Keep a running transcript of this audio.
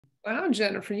Wow,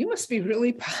 Jennifer, you must be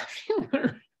really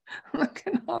popular. Look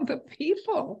at all the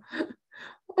people.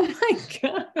 Oh my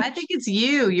God. I think it's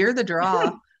you. You're the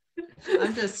draw.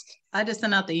 I just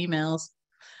sent out the emails.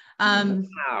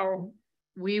 Wow.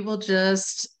 We will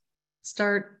just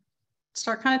start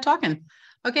kind of talking.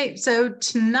 Okay, so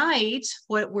tonight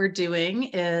what we're doing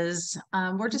is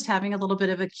we're just having a little bit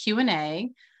of a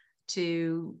Q&A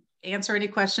to answer any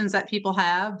questions that people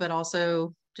have, but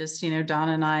also just,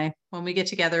 Donna and I, when we get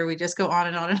together, we just go on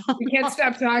and on and on. We can't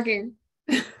stop talking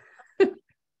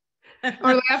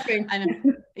or laughing. I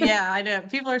know. Yeah, I know.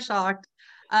 People are shocked.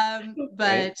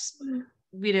 But,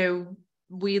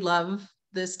 we love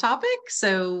this topic.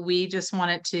 So we just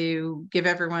wanted to give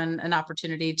everyone an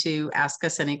opportunity to ask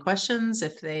us any questions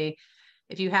if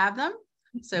you have them.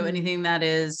 So anything that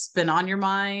has been on your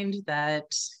mind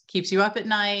that keeps you up at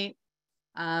night,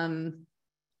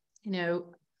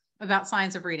 about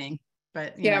science of reading,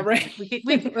 but right. we could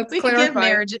give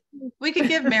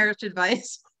marriage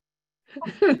advice.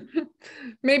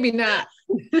 Maybe not.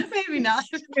 Maybe not.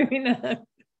 Maybe not.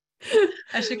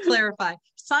 I should clarify.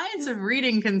 Science of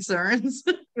reading concerns.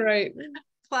 Right.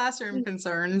 Classroom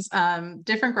concerns,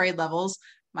 different grade levels.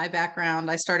 My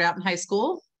background, I started out in high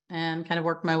school and kind of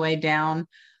worked my way down.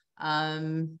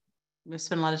 We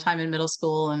spent a lot of time in middle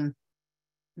school, and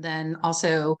then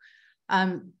also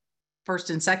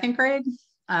first and second grade.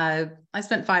 I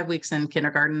spent 5 weeks in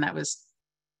kindergarten. That was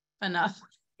enough.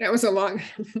 That was a long.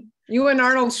 You and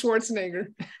Arnold Schwarzenegger.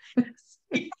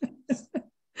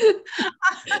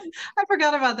 I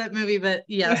forgot about that movie, but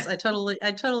yes, I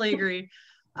totally agree.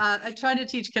 I tried to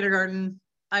teach kindergarten.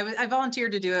 I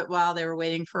volunteered to do it while they were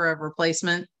waiting for a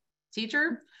replacement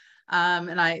teacher.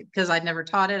 Because I'd never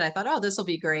taught it, I thought, oh, this will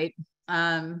be great.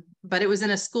 But it was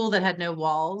in a school that had no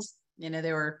walls.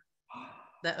 They were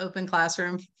the open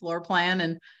classroom floor plan.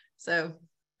 And so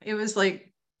it was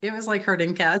like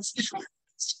herding cats.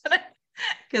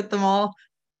 Get them all,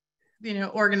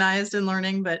 organized and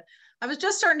learning. But I was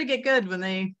just starting to get good when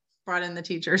they brought in the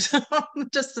teachers,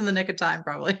 just in the nick of time,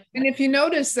 probably. And if you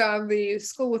notice, the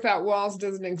school without walls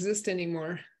doesn't exist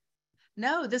anymore.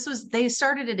 No, they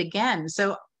started it again.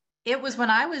 So it was when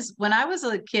I was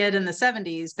a kid in the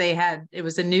 70s, it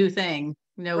was a new thing,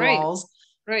 no walls.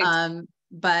 Right.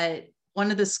 But one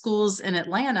of the schools in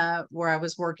Atlanta where I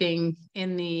was working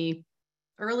in the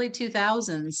early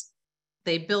 2000s,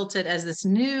 they built it as this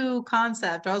new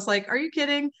concept. I was like, are you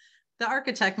kidding? The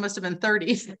architect must have been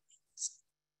 30.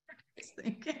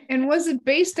 And was it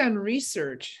based on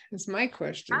research? Is my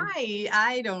question.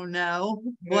 I don't know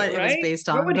what it was based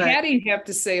on. What would Hattie have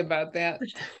to say about that?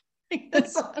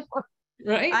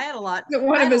 Right? I had a lot.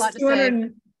 One of his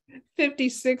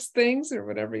 256 things or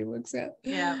whatever he looks at.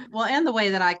 Yeah. Well, and the way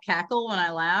that I cackle when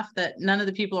I laugh, that none of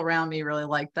the people around me really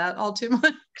like that all too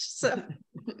much. So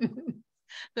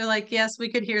they're like, yes, we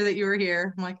could hear that you were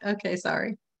here. I'm like, okay,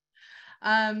 sorry.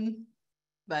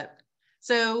 But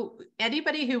so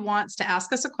anybody who wants to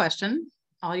ask us a question,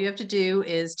 all you have to do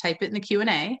is type it in the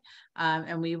Q&A,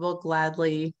 and we will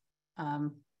gladly,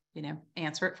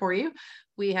 answer it for you.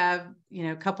 We have,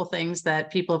 a couple things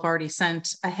that people have already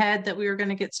sent ahead that we were going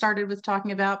to get started with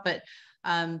talking about, but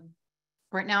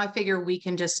right now I figure we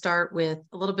can just start with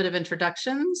a little bit of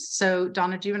introductions. So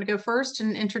Donna, do you want to go first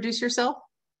and introduce yourself?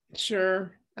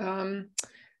 Sure.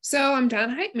 So I'm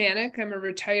Donna Heitmanick. I'm a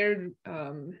retired,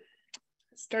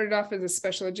 started off as a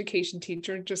special education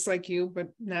teacher, just like you, but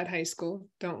not high school.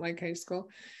 Don't like high school.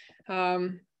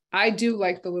 I do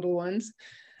like the little ones.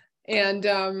 And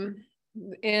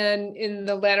in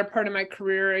the latter part of my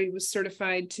career, I was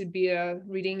certified to be a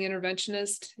reading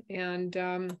interventionist.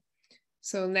 And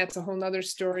so that's a whole nother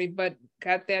story, but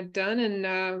got that done. And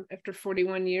after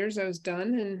 41 years, I was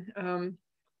done. And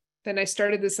then I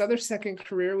started this other second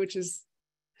career, which is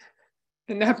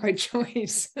not by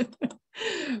choice,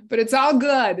 but it's all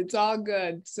good. It's all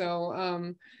good.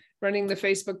 So running the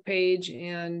Facebook page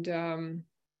and,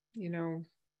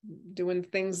 doing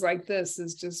things like this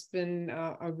has just been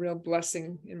a real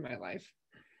blessing in my life.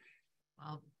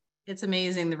 Well, it's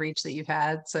amazing the reach that you've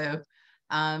had. So,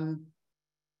 I've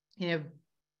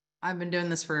been doing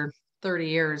this for 30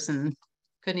 years and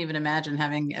couldn't even imagine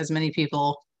having as many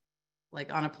people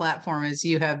like on a platform as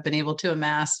you have been able to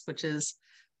amass, which is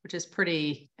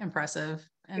pretty impressive.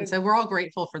 And so we're all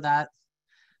grateful for that.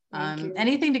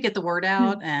 Anything to get the word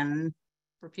out and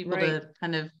for people to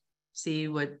kind of see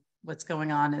what's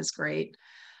going on is great.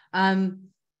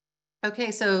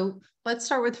 Okay, so let's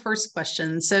start with first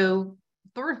question. So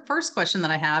the first question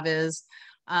that I have is,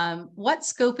 what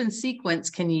scope and sequence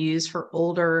can you use for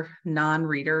older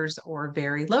non-readers or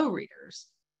very low readers?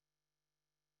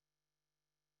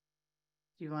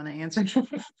 Do you want to answer?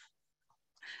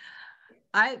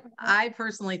 I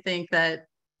personally think that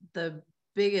the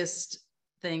biggest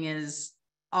thing is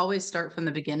always start from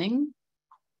the beginning.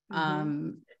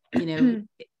 You know,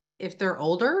 if they're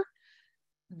older,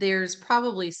 there's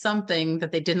probably something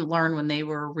that they didn't learn when they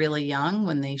were really young,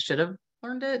 when they should have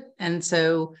learned it. And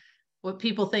so what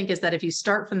people think is that if you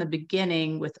start from the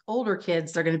beginning with older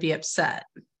kids, they're going to be upset.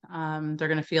 They're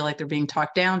going to feel like they're being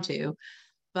talked down to,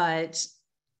 but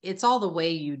it's all the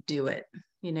way you do it.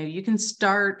 You know, you can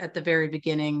start at the very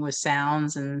beginning with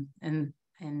sounds and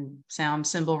sound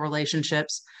symbol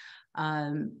relationships,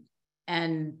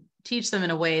 and teach them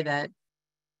in a way that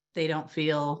they don't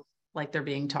feel like they're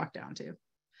being talked down to.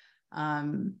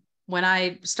 When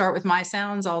I start with my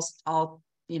sounds, I'll,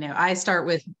 you know, I start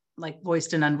with like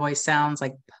voiced and unvoiced sounds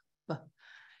like,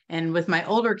 and with my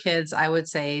older kids, I would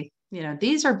say, you know,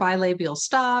 these are bilabial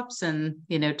stops, and,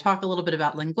 you know, talk a little bit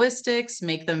about linguistics,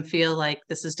 make them feel like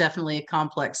this is definitely a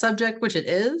complex subject, which it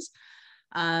is.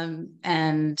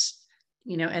 And,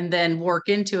 you know, and then work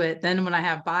into it. Then when I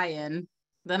have buy-in,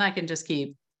 then I can just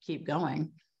keep going.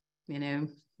 You know,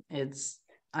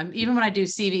 even when I do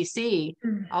CVC,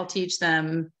 I'll teach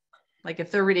them, like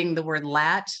if they're reading the word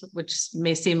lat, which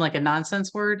may seem like a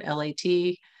nonsense word, LAT,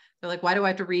 they're like, why do I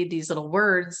have to read these little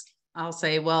words? I'll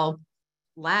say, well,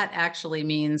 lat actually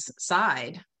means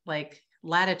side, like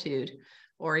latitude,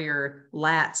 or your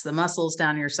lats, the muscles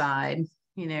down your side,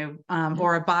 you know,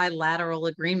 or a bilateral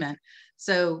agreement.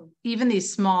 So even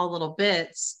these small little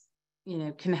bits, you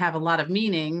know, can have a lot of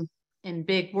meaning in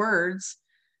big words,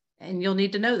 and you'll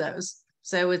need to know those.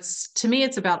 So to me,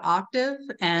 it's about octave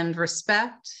and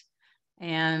respect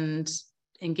and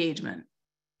engagement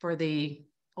for the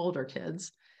older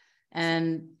kids,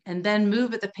 and then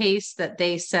move at the pace that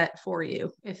they set for you.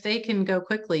 If they can go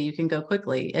quickly, you can go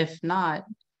quickly. If not,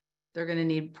 they're going to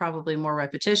need probably more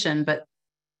repetition. But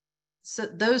so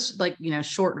those, like, you know,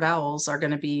 short vowels are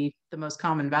going to be the most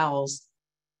common vowels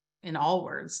in all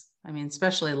words. I mean,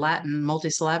 especially Latin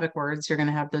multisyllabic words, you're going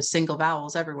to have those single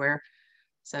vowels everywhere.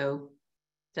 So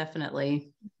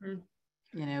definitely, you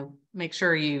know, make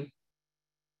sure you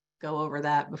go over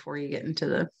that before you get into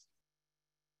the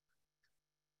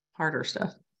harder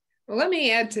stuff. Well, let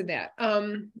me add to that. I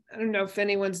don't know if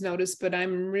anyone's noticed, but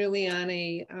I'm really on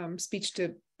a speech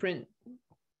to print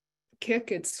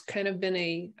kick. It's kind of been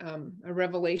a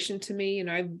revelation to me. You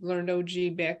know, I've learned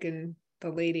OG back in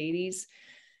the late 80s,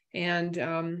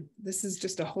 and this is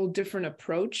just a whole different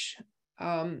approach.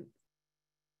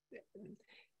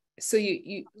 So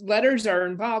you letters are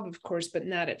involved, of course, but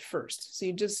not at first. So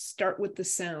you just start with the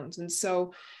sounds. And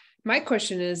so my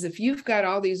question is, if you've got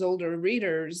all these older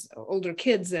readers, older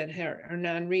kids that are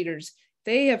non-readers,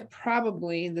 they have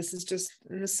probably, this is just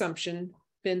an assumption,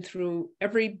 been through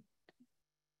every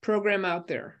program out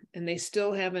there, and they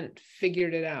still haven't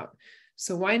figured it out.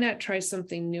 So why not try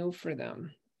something new for them?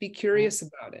 Be curious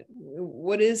about it.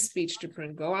 What is speech to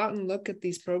print? Go out and look at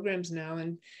these programs now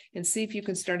and see if you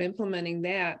can start implementing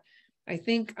that. I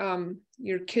think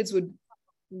your kids would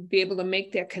be able to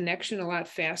make that connection a lot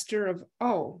faster of,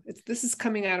 oh, this is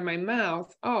coming out of my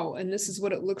mouth. Oh, and this is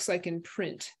what it looks like in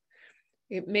print.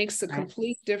 It makes a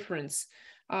complete difference.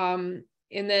 And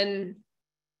then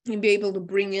you'll be able to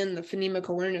bring in the phonemic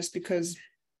awareness, because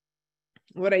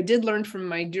what I did learn from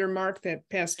my dear Mark that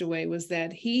passed away was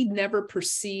that he never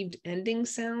perceived ending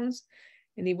sounds,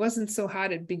 and he wasn't so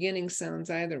hot at beginning sounds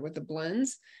either with the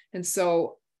blends. And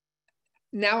so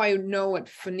now I know what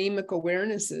phonemic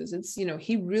awareness is. It's, you know,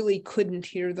 he really couldn't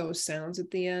hear those sounds at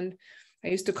the end. I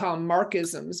used to call them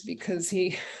Markisms because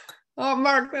oh,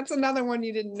 Mark, that's another one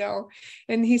you didn't know.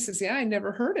 And he says, yeah, I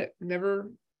never heard it. Never.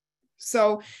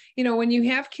 So, you know, when you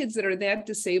have kids that are that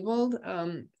disabled,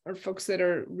 or folks that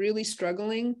are really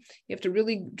struggling, you have to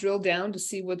really drill down to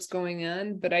see what's going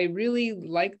on. But I really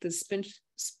like the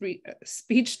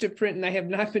speech to print, and I have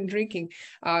not been drinking,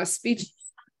 speech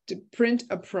to print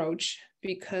approach,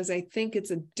 because I think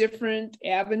it's a different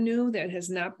avenue that has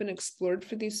not been explored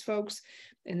for these folks,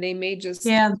 and they may just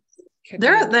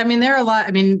there are a lot.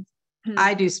 I mean,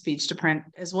 I do speech to print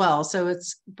as well. So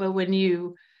but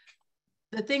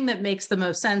the thing that makes the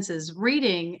most sense is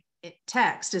reading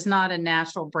text is not a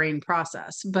natural brain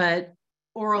process, but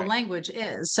oral language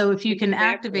is. So if you can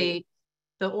activate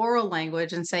the oral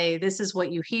language and say, this is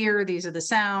what you hear, these are the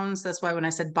sounds. That's why when I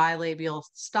said bilabial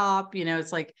stop, you know,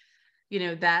 it's like, you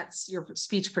know, that's your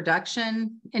speech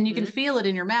production, and you can feel it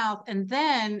in your mouth. And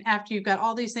then after you've got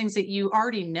all these things that you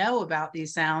already know about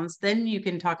these sounds, then you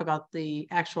can talk about the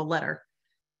actual letter.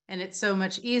 And it's so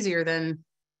much easier than,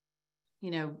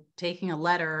 you know, taking a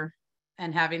letter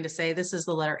and having to say, this is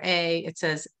the letter A, it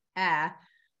says ah,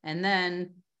 and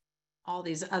then all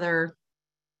these other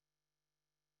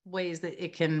ways that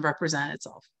it can represent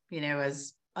itself,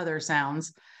 as other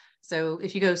sounds. So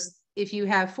if you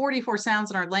have 44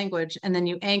 sounds in our language and then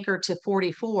you anchor to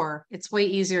 44, it's way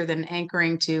easier than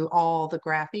anchoring to all the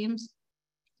graphemes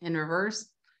in reverse.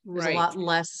 There's a lot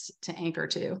less to anchor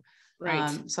to.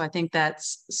 Right. So I think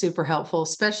that's super helpful,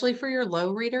 especially for your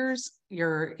low readers,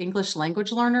 your English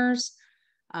language learners.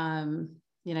 When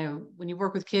you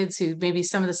work with kids who maybe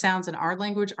some of the sounds in our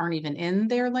language aren't even in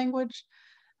their language,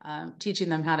 teaching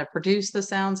them how to produce the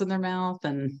sounds in their mouth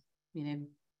and,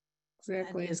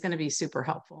 exactly, is going to be super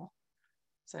helpful.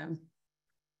 So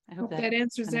I hope that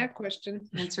answers that question.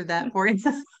 Answered that for you.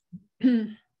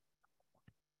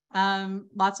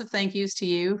 Lots of thank yous to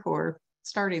you for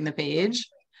starting the page.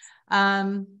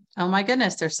 Oh my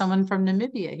goodness, there's someone from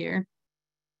Namibia here.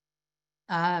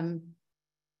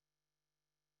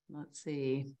 Let's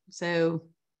see. So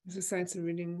the science of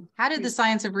reading. How did the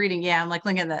science of reading? Yeah, I'm like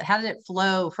looking at that. How did it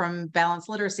flow from balanced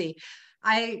literacy?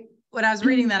 When I was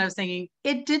reading that, I was thinking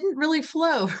it didn't really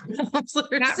flow from balanced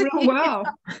literacy. Not real well.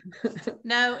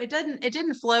 No, it didn't. It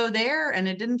didn't flow there, and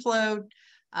it didn't flow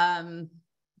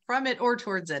from it or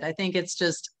towards it. I think it's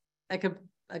just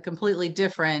a completely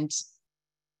different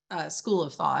school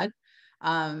of thought.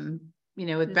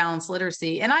 With balanced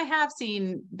literacy, and I have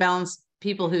seen balanced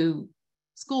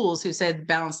schools who said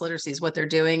balanced literacy is what they're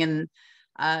doing, and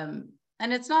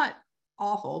it's not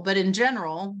awful, but in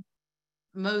general,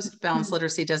 most balanced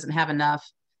literacy doesn't have enough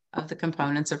of the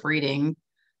components of reading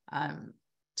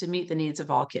to meet the needs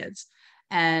of all kids.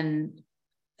 And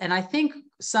I think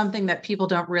something that people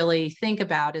don't really think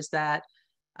about is that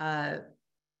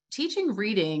teaching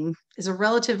reading is a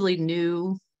relatively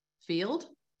new field.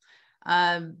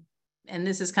 And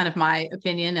this is kind of my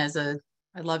opinion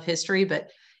I love history, but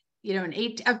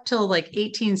up till like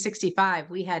 1865,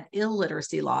 we had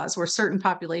illiteracy laws where certain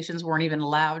populations weren't even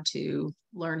allowed to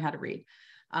learn how to read.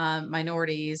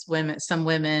 Minorities, some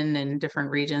women in different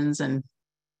regions, and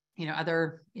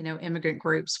other immigrant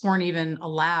groups weren't even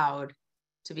allowed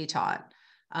to be taught.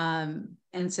 And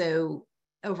so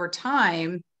over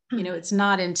time, it's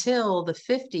not until the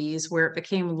 50s where it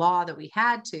became law that we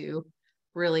had to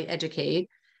really educate.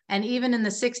 And even in the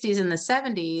 60s and the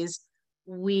 70s,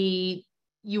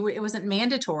 it wasn't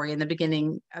mandatory in the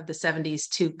beginning of the 70s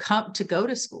to go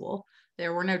to school.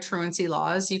 There were no truancy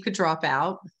laws. You could drop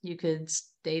out. You could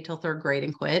stay till third grade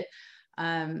and quit.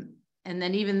 And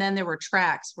then even then there were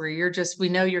tracks where we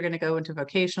know you're going to go into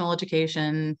vocational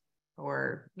education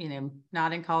or,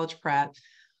 not in college prep.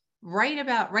 Right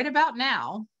about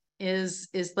now is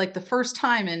like the first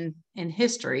time in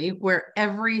history where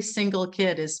every single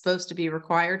kid is supposed to be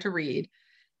required to read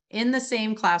in the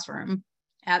same classroom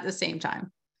at the same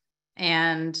time.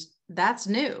 And that's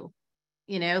new,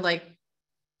 like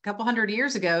a couple hundred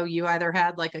years ago, you either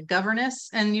had like a governess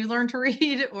and you learned to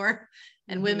read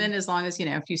and women, as long as,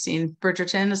 if you've seen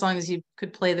Bridgerton, as long as you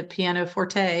could play the piano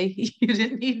forte, you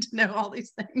didn't need to know all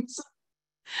these things.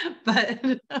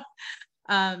 But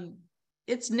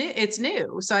it's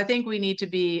new. So I think we need to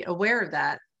be aware of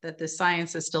that the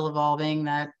science is still evolving,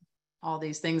 that all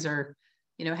these things are,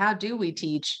 how do we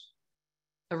teach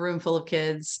a room full of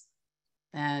kids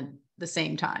at the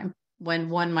same time when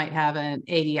one might have an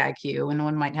 80 IQ and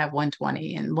one might have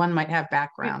 120 and one might have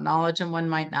background knowledge and one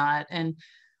might not. And,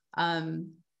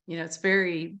 it's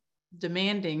very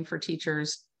demanding for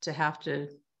teachers to have to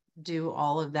do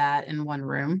all of that in one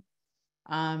room.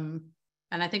 And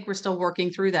I think we're still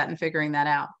working through that and figuring that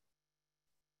out.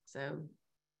 So,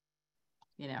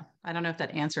 I don't know if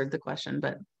that answered the question,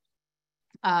 but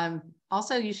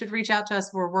also you should reach out to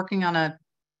us. We're working on a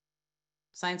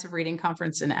Science of Reading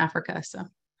conference in Africa. So,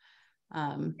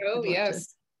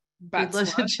 yes. We'd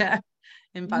love to chat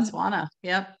in Botswana.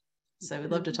 Yep. So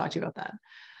we'd love to talk to you about that.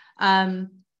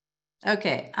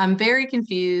 Okay. I'm very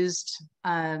confused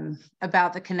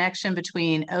about the connection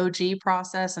between OG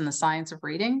process and the science of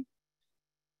reading.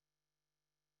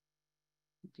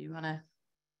 Do you want to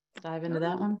dive into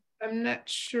that one? I'm not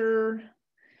sure.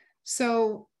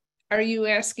 So are you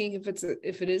asking if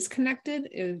it is connected,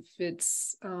 if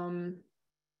it's, so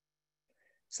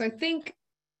I think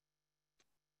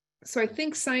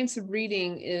science of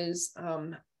reading is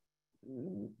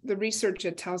the research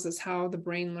that tells us how the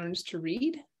brain learns to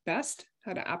read best,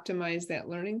 how to optimize that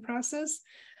learning process.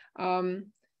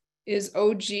 Is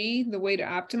OG the way to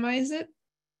optimize it?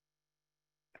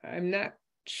 I'm not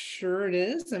sure it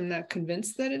is. I'm not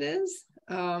convinced that it is.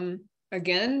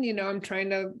 Again, I'm trying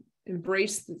to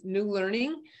embrace new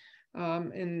learning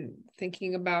and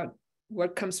thinking about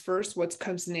what comes first, what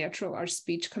comes natural. Our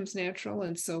speech comes natural.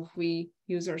 And so if we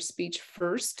use our speech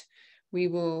first, we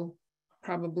will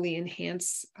probably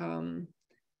enhance,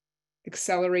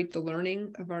 accelerate the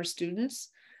learning of our students.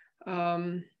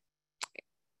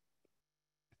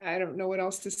 I don't know what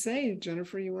else to say.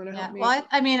 Jennifer, you want to help me? Well,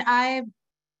 I mean,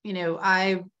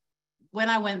 when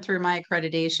I went through my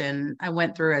accreditation, I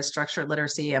went through a structured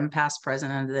literacy. I'm past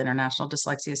president of the International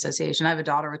Dyslexia Association. I have a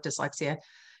daughter with dyslexia.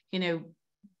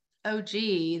 OG,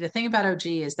 the thing about OG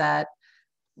is that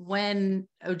when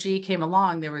OG came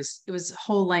along, it was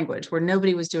whole language where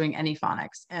nobody was doing any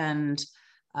phonics. And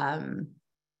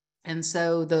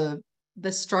so the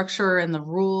structure and the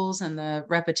rules and the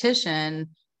repetition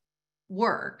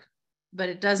work, but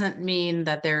it doesn't mean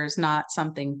that there's not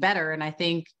something better. And I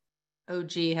think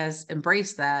OG has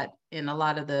embraced that in a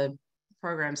lot of the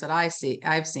programs that I've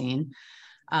seen.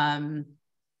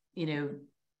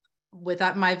 With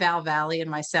my Val Valley and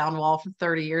my sound wall from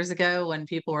 30 years ago, when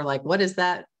people were like, what is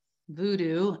that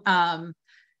voodoo? I've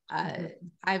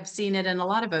seen it in a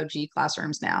lot of OG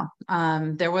classrooms now.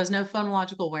 There was no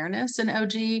phonological awareness in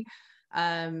OG,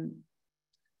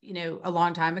 a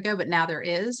long time ago, but now there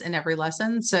is in every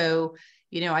lesson. So,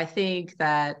 I think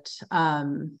that,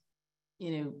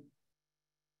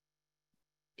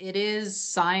 it is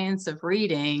science of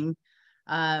reading.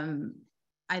 But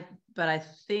I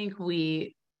think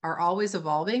we are always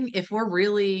evolving. If we're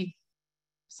really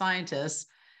scientists,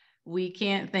 we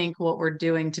can't think what we're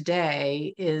doing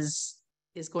today is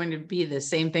going to be the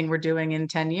same thing we're doing in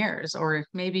 10 years or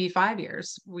maybe 5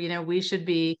 years. We should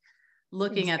be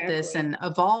looking at this and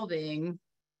evolving.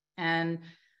 And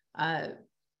I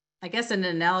guess an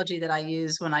analogy that I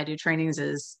use when I do trainings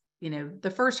is,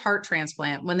 the first heart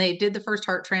transplant, when they did the first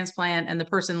heart transplant and the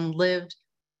person lived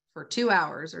for 2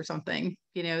 hours or something,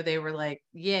 they were like,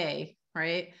 yay,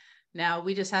 right? Now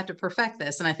we just have to perfect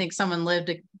this. And I think someone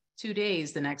lived 2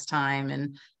 days the next time.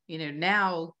 And,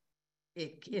 now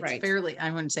it's right. Fairly, I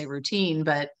wouldn't say routine,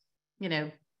 but,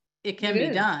 it can be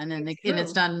done and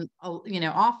it's done,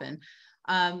 often.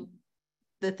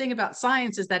 The thing about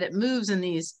science is that it moves in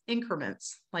these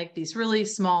increments, like these really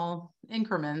small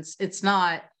increments. It's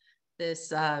not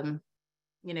this,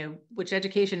 which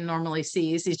education normally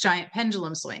sees, these giant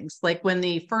pendulum swings. Like when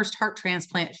the first heart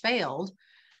transplant failed,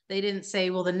 they didn't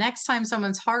say, well, the next time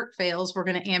someone's heart fails, we're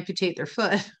going to amputate their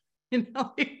foot,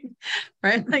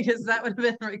 right? Because that would have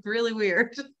been like really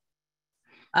weird.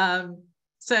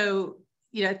 So,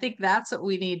 I think that's what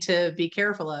we need to be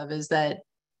careful of, is that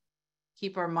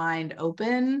keep our mind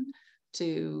open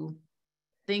to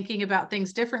thinking about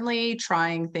things differently,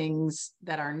 trying things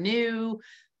that are new,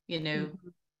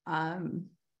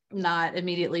 not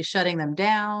immediately shutting them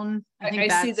down. I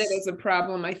see that as a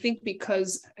problem. I think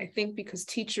because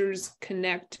teachers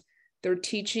connect their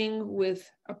teaching with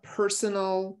a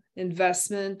personal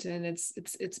investment, and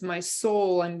it's my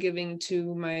soul I'm giving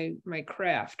to my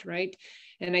craft, right?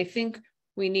 And I think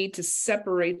we need to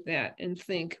separate that and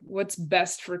think what's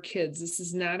best for kids. This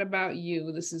is not about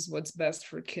you. This is what's best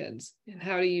for kids. And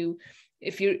how do you,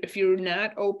 if you're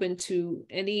not open to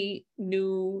any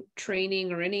new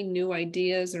training or any new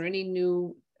ideas or any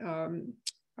new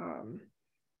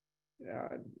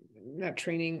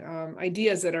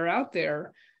ideas that are out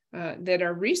there that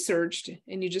are researched,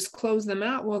 and you just close them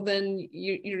out, well, then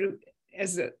you're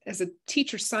as a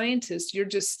teacher scientist, you're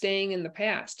just staying in the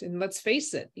past. And let's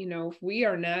face it, if we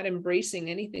are not embracing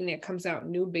anything that comes out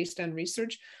new based on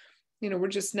research, we're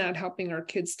just not helping our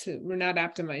kids we're not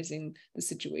optimizing the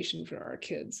situation for our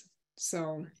kids.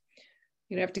 So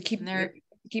you have to keep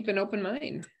an open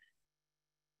mind.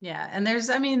 Yeah. And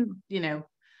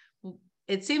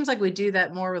it seems like we do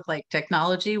that more with like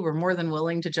technology. We're more than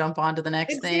willing to jump onto the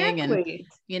next thing. And,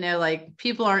 like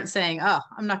people aren't saying, oh,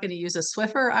 I'm not going to use a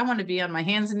Swiffer. I want to be on my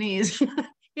hands and knees.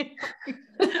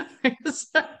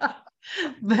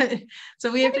 But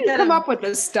so we have to come up with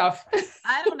this stuff.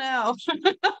 I don't know.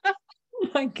 Oh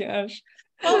my gosh.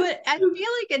 Well, but I feel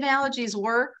like analogies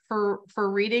work for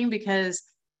reading, because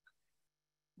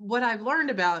what I've learned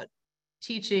about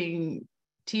teaching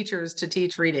teachers to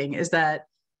teach reading is that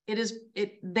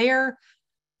they're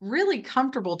really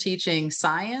comfortable teaching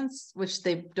science, which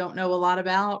they don't know a lot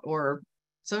about, or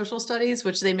social studies,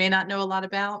 which they may not know a lot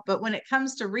about. But when it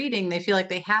comes to reading, they feel like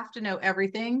they have to know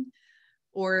everything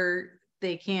or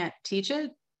they can't teach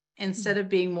it, instead of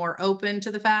being more open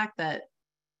to the fact that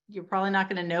you're probably not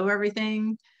going to know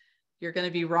everything. You're going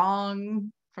to be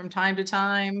wrong from time to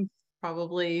time,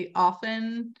 probably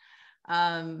often,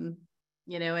 and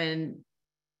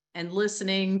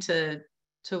listening to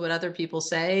what other people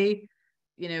say,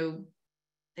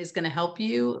 is going to help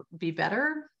you be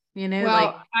better,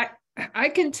 Well, I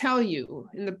can tell you,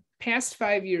 in the past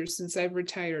 5 years since I've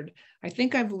retired, I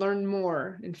think I've learned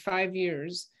more in 5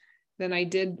 years than I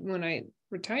did when I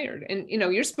retired. And,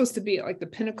 you're supposed to be at like the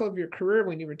pinnacle of your career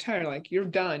when you retire. Like you're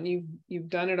done. You've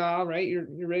done it all, right? You're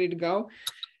ready to go.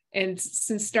 And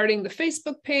since starting the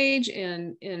Facebook page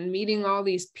and meeting all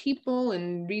these people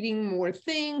and reading more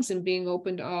things and being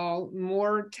open to all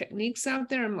more techniques out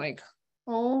there, I'm like,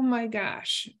 oh my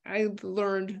gosh, I've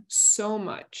learned so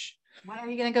much. When are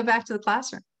you going to go back to the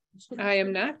classroom? I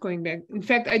am not going back. In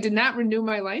fact, I did not renew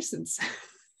my license.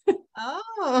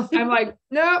 Oh, I'm like,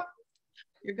 no,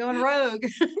 you're going rogue.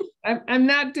 I'm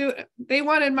not doing. They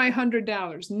wanted my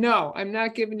 $100. No, I'm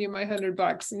not giving you my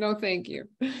 $100. No, thank you.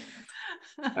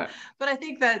 But I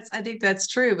think that's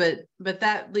true. But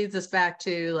that leads us back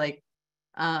to like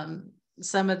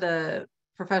some of the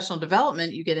professional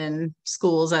development you get in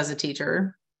schools as a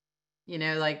teacher.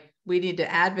 Like we need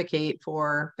to advocate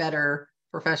for better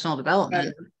professional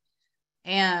development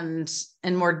and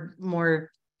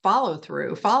more follow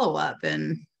up,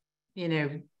 and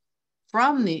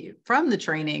from the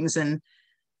trainings. And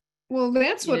well,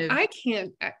 that's what I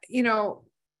can't.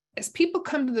 As people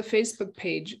come to the Facebook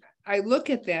page, I look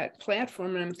at that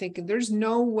platform and I'm thinking, there's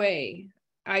no way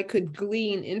I could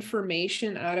glean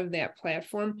information out of that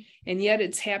platform. And yet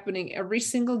it's happening every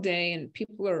single day. And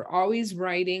people are always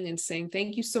writing and saying,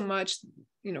 thank you so much,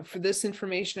 for this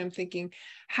information. I'm thinking,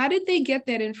 how did they get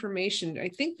that information? I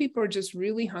think people are just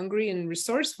really hungry and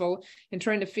resourceful and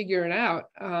trying to figure it out.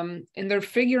 And they're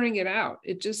figuring it out.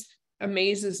 It just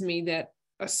amazes me that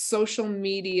a social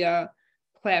media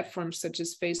platform such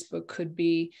as Facebook could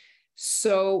be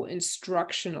so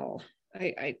instructional.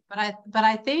 But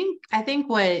I think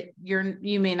what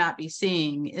you may not be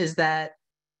seeing is that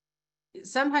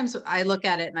sometimes I look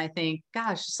at it and I think,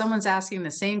 gosh, someone's asking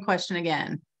the same question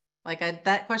again. Like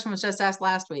that question was just asked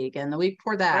last week and the week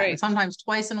before that, right. And sometimes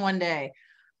twice in one day.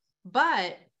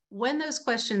 But when those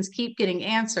questions keep getting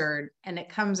answered and it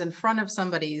comes in front of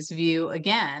somebody's view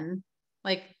again,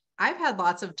 like I've had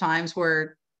lots of times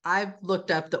where I've looked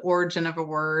up the origin of a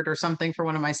word or something for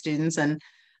one of my students, and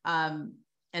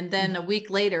then a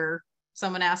week later,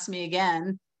 someone asked me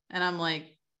again, and I'm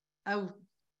like, oh,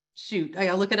 shoot, I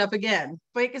gotta look it up again,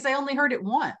 because I only heard it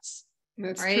once.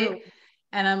 That's right? True.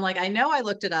 And I'm like, I know I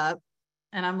looked it up,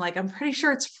 and I'm like, I'm pretty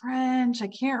sure it's French. I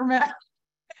can't remember.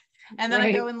 And then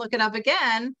I go and look it up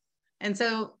again. And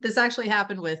so this actually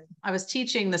happened I was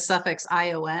teaching the suffix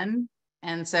ION.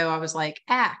 And so I was like,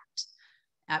 act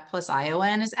plus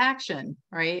ION is action,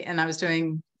 right? And I was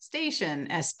doing station,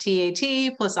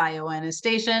 STAT plus ION is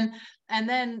station. And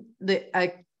then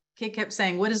a kid kept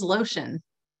saying, what is lotion?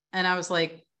 And I was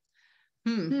like,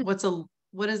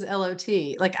 what is LOT?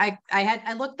 Like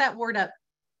I looked that word up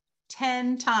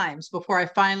 10 times before I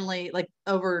finally, like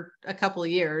over a couple of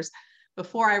years,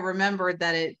 before I remembered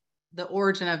that the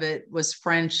origin of it was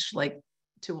French, like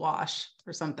to wash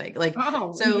or something. Like,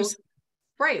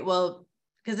 right. Well,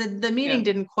 because the meeting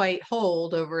didn't quite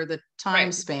hold over the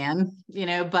time span,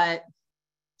 but,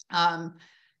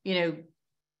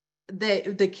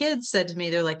 the kids said to me,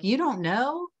 they're like, you don't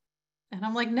know? And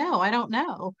I'm like, no, I don't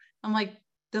know.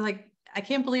 They're like, I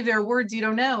can't believe there are words you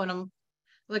don't know. And I'm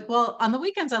like, well, on the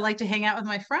weekends, I like to hang out with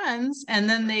my friends. And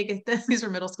then these are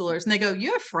middle schoolers and they go,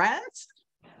 you have friends?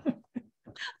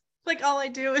 Like all I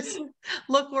do is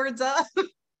look words up.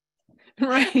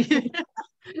 Right.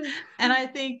 And I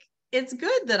think it's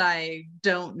good that I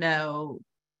don't know,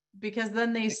 because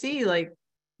then they see like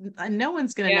no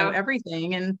one's going to know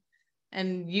everything.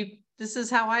 And this is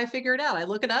how I figure it out. I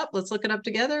look it up. Let's look it up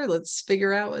together. Let's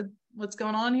figure out what's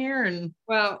going on here. And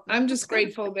well, I'm just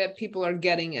grateful that people are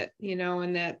getting it,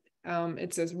 and that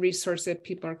it's a resource that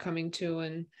people are coming to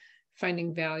and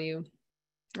finding value.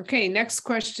 Okay, next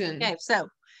question. Okay, so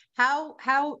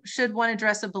how should one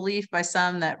address a belief by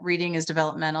some that reading is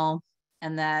developmental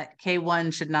and that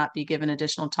K1 should not be given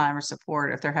additional time or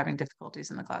support if they're having difficulties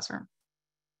in the classroom?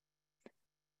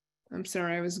 I'm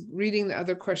sorry, I was reading the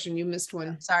other question. You missed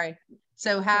one. Sorry.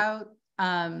 So how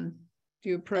do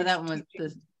you approach that one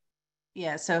was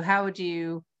so how would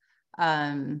you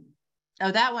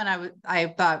that one I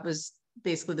thought was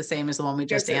basically the same as the one we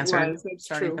just answered,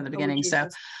 starting from the beginning. So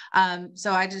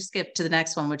I just skipped to the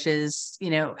next one, which is,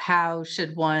 how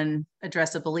should one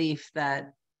address a belief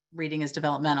that reading is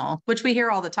developmental, which we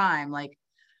hear all the time, like,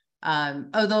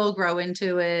 they'll grow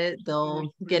into it,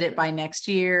 they'll get it by next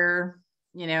year,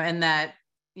 and that,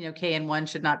 K1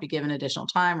 should not be given additional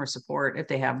time or support if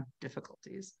they have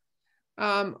difficulties.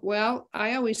 Well,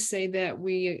 I always say that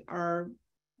we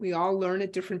all learn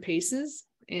at different paces.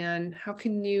 And how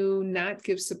can you not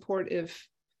give support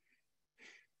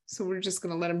so we're just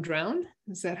going to let them drown?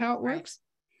 Is that how it works?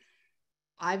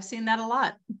 Right. I've seen that a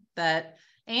lot.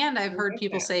 And I've heard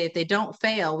people say if they don't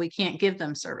fail, we can't give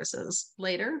them services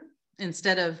later.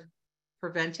 instead of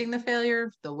preventing the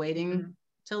failure, the waiting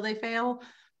till they fail,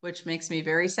 which makes me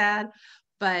very sad.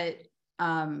 But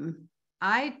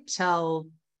I tell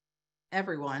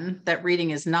everyone that reading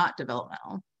is not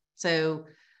developmental. So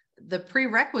the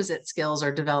prerequisite skills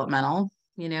are developmental,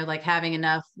 like having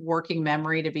enough working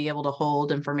memory to be able to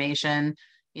hold information,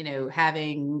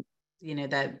 having,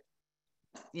 that,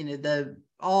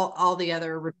 all the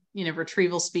other,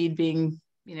 retrieval speed being,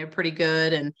 pretty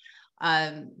good. And,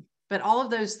 but all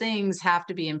of those things have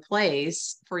to be in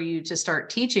place for you to start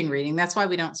teaching reading. That's why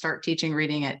we don't start teaching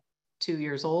reading at 2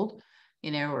 years old,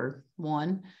 or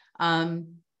 1.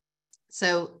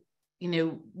 So,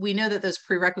 we know that those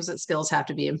prerequisite skills have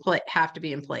to be in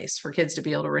place for kids to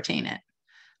be able to retain it.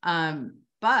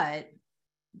 But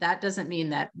that doesn't mean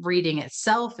that reading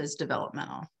itself is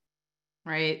developmental,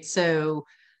 right? So,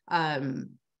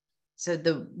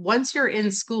 once you're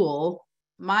in school,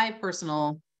 my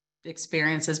personal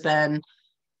experience has been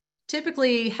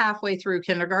typically halfway through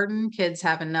kindergarten, kids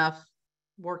have enough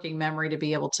working memory to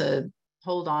be able to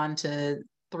hold on to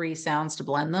 3 sounds to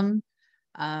blend them.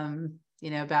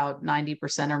 About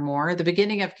 90% or more. The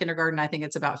beginning of kindergarten, I think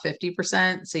it's about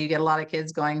 50%. So you get a lot of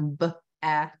kids going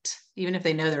act, even if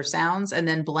they know their sounds, and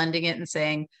then blending it and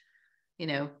saying,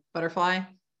 butterfly,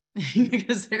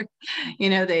 because they're,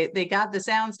 they got the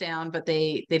sounds down, but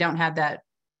they don't have that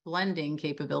blending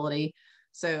capability.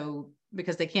 So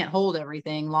because they can't hold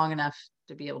everything long enough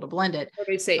to be able to blend it. Or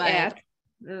they say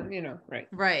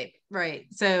right. Right.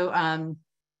 So,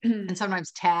 and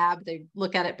sometimes tab, they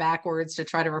look at it backwards to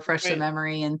try to refresh the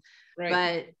memory. And,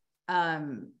 but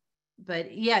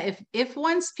yeah, if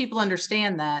once people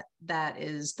understand that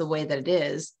is the way that it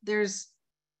is, there's,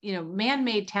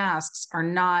 man-made tasks are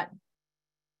not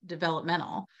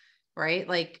developmental, right?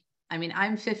 Like, I mean,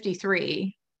 I'm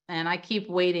 53 and I keep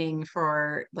waiting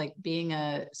for like being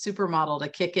a supermodel to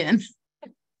kick in.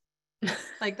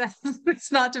 Like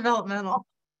it's not developmental.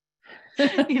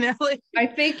 I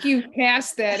think you've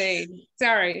passed that age.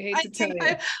 Sorry, I hate to tell you.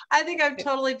 I think I've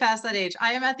totally passed that age.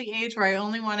 I am at the age where I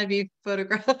only want to be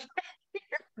photographed.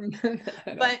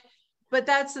 but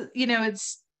that's,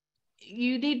 it's,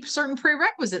 you need certain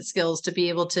prerequisite skills to be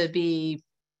able to be,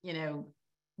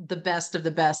 the best of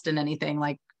the best in anything,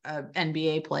 like a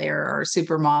NBA player or a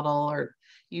supermodel, or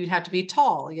you'd have to be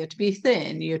tall, you have to be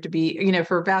thin, you have to be,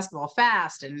 for basketball,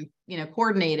 fast and,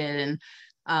 coordinated.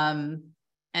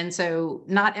 And so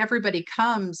not everybody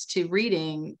comes to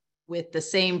reading with the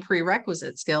same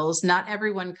prerequisite skills. Not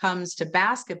everyone comes to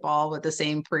basketball with the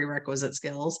same prerequisite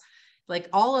skills. Like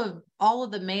all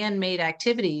of the man-made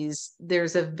activities,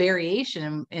 there's a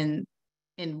variation in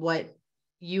what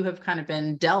you have kind of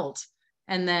been dealt.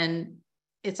 And then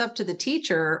it's up to the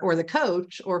teacher or the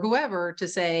coach or whoever to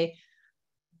say,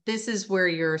 this is where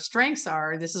your strengths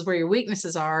are, this is where your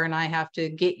weaknesses are, and I have to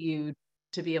get you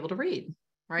to be able to read.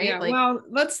 Right. Yeah. Well,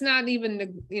 let's not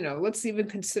even, let's even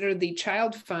consider the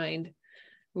child find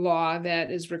law that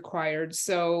is required.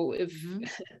 So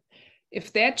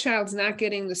if that child's not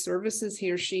getting the services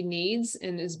he or she needs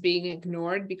and is being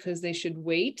ignored because they should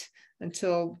wait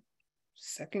until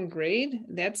 2nd grade,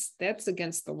 that's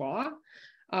against the law.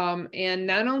 And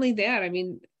not only that, I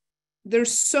mean,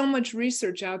 there's so much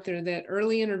research out there that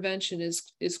early intervention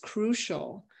is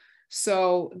crucial.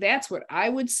 So that's what I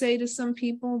would say to some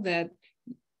people, that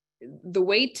the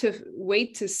wait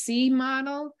to see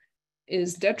model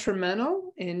is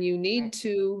detrimental, and you need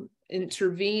to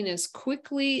intervene as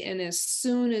quickly and as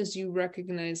soon as you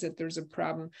recognize that there's a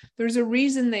problem. There's a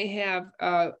reason they have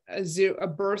a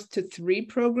birth to 3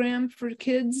 program for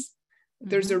kids.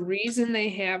 There's a reason they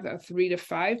have a 3 to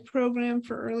 5 program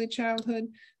for early childhood.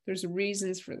 There's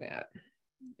reasons for that.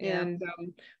 Yeah. And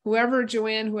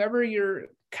Joanne, whoever your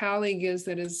colleague is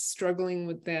that is struggling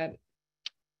with that,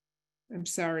 I'm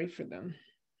sorry for them.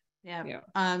 Yeah.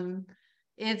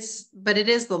 But it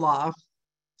is the law.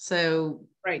 So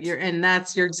you're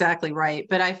exactly right.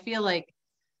 But I feel like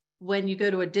when you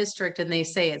go to a district and they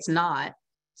say it's not,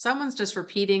 someone's just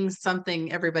repeating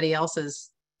something everybody else has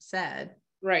said.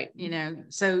 Right.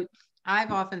 So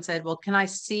I've often said, well, can I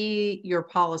see your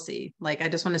policy? Like, I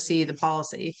just want to see the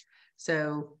policy.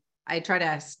 So I try to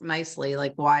ask nicely,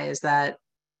 like, why is that?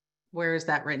 Where is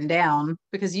that written down?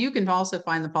 Because you can also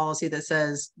find the policy that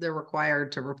says they're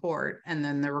required to report, and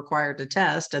then they're required to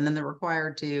test, and then they're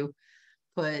required to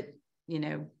put,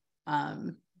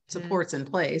 supports in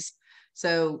place.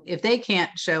 So if they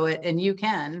can't show it and you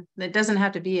can, it doesn't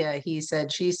have to be a he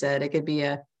said, she said. It could be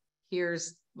a,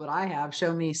 here's what I have,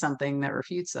 show me something that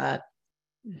refutes that.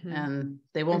 And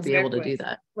they won't be able to do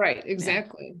that. Right.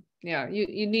 Exactly. Yeah.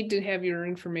 You need to have your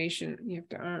information. You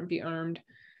have to be armed.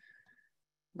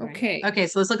 Okay. Okay,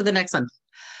 so let's look at the next one.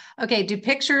 Okay, do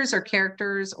pictures or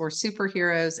characters or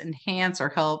superheroes enhance or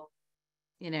help,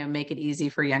 make it easy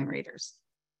for young readers,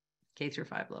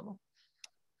 K-5 level?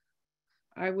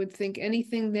 I would think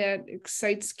anything that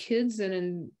excites kids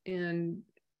and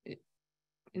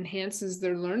enhances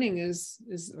their learning is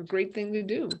a great thing to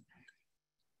do.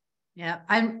 Yeah,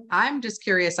 I'm just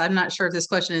curious. I'm not sure if this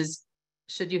question is,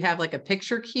 should you have like a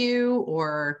picture cue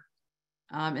or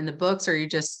in the books, or are you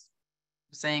just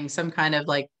saying some kind of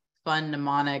like fun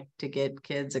mnemonic to get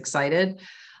kids excited?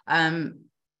 I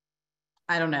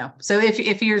don't know. So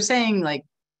if you're saying like,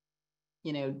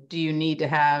 do you need to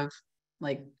have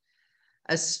like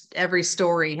every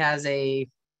story has a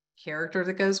character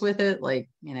that goes with it, like,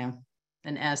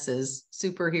 an S is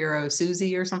superhero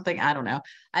Susie or something. I don't know.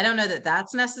 I don't know that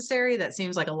that's necessary. That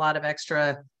seems like a lot of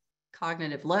extra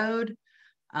cognitive load.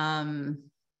 We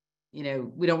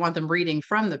don't want them reading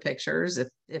from the pictures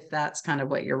if that's kind of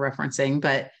what you're referencing.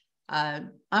 But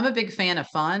I'm a big fan of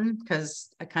fun, because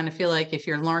I kind of feel like if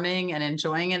you're learning and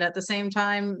enjoying it at the same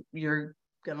time, you're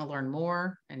going to learn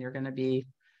more and you're going to be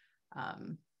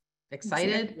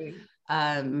excited.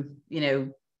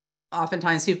 Exactly.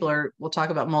 Oftentimes people will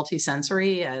talk about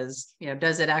multisensory as,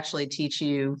 does it actually teach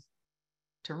you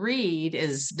to read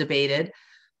is debated,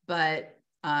 but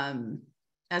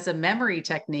as a memory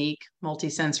technique,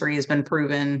 multisensory has been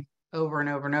proven over and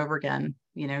over and over again.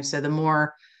 So the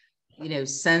more,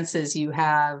 senses you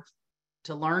have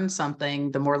to learn something,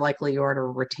 the more likely you are to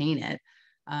retain it.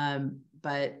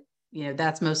 But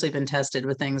that's mostly been tested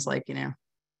with things like,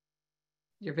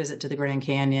 your visit to the Grand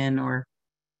Canyon, or,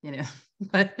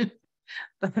 but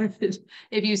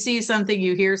if you see something,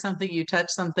 you hear something, you touch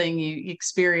something, you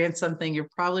experience something, you're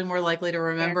probably more likely to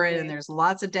remember it. And there's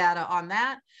lots of data on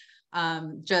that.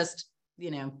 Do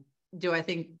I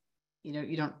think,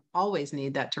 you don't always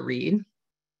need that to read,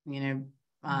 you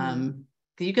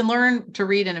can learn to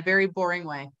read in a very boring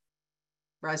way,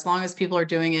 or as long as people are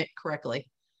doing it correctly.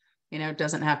 It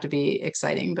doesn't have to be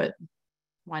exciting, but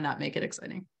why not make it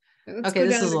exciting? Okay,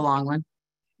 this is a long one.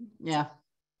 Yeah.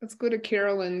 Let's go to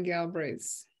Carolyn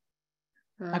Galbraith's.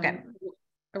 Okay.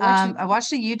 I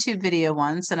watched a YouTube video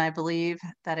once, and I believe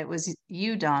that it was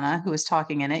you, Donna, who was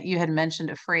talking in it. You had mentioned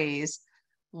a phrase.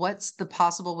 What's the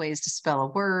possible ways to spell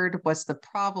a word? What's the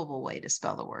probable way to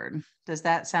spell the word? Does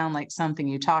that sound like something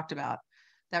you talked about?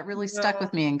 That really stuck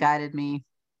with me and guided me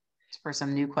for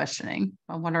some new questioning.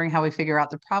 I'm wondering how we figure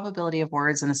out the probability of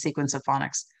words in a sequence of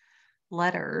phonics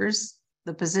letters.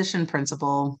 The position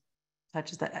principle,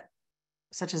 such as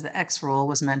the X rule,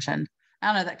 was mentioned. I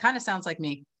don't know, that kind of sounds like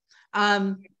me.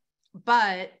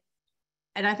 But,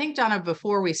 and I think, Donna,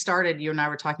 before we started, you and I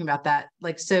were talking about that.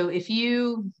 Like, so if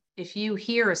you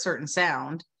hear a certain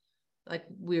sound, like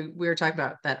we were talking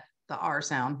about that, the R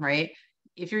sound, right?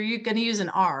 If you're going to use an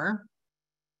R,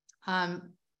 at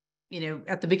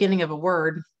the beginning of a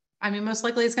word, most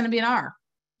likely it's going to be an R,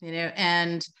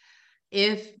 and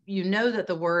if you know that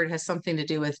the word has something to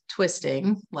do with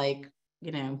twisting, like,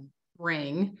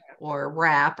 ring or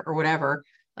wrap or whatever,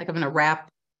 like I'm going to wrap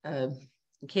a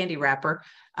candy wrapper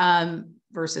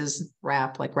versus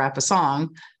rap, like rap a song.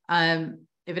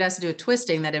 If it has to do with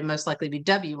twisting, that it'd most likely be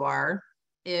WR.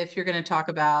 If you're going to talk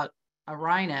about a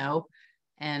rhino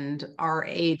and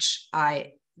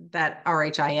that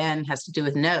RHIN has to do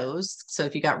with nose. So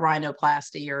if you got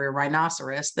rhinoplasty or a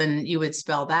rhinoceros, then you would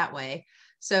spell that way.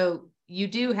 So you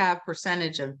do have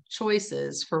percentage of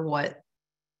choices for what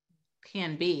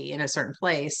can be in a certain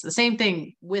place. The same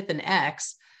thing with an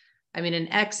X. An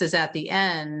X is at the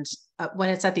end. When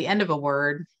it's at the end of a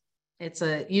word, it's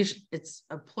a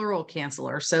plural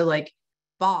canceller. So like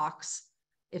box,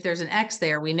 if there's an X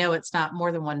there, we know it's not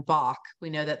more than one box. We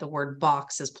know that the word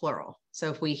box is plural. So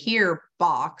if we hear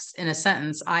box in a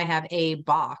sentence, I have a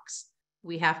box,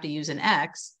 we have to use an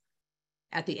X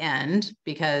at the end,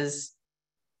 because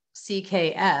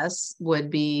CKS would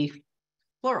be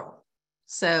plural.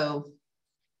 So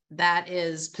that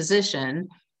is position,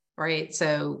 right?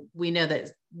 So we know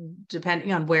that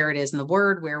depending on where it is in the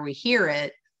word, where we hear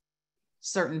it,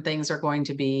 certain things are going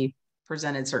to be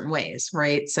presented certain ways,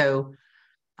 right? So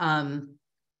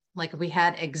like if we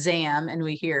had exam and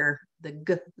we hear the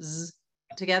gz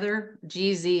together,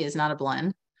 GZ is not a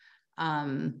blend,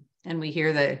 and we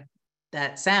hear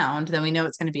that sound, then we know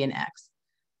it's going to be an X.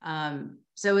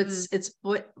 So it's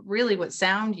what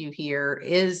sound you hear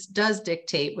does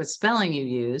dictate what spelling you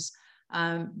use,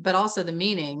 but also the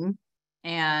meaning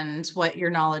and what your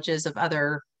knowledge is of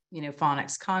other,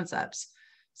 phonics concepts.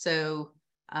 So,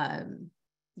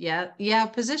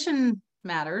 position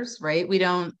matters, right?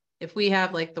 If we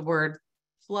have like the word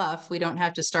fluff, we don't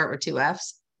have to start with two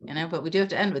Fs, but we do have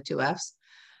to end with two Fs.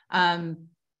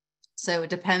 So it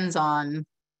depends on,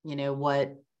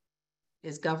 what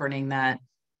is governing that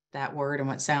word and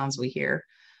what sounds we hear.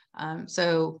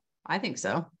 So I think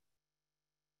so.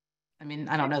 I mean,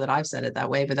 I don't know that I've said it that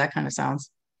way, but that kind of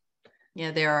sounds,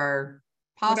 there are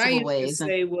What I possible used ways. to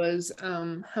say was,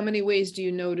 how many ways do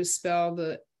you know to spell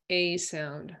the A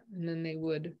sound? And then they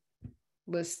would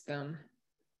list them.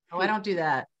 Oh, I don't do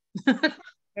that.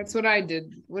 That's what I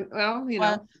did.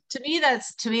 Well, to me,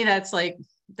 that's like,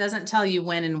 doesn't tell you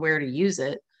when and where to use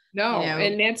it. No,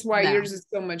 and that's why yours is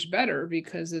so much better,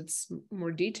 because it's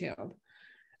more detailed.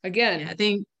 Again, I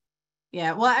think,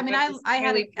 well, I mean, I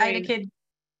had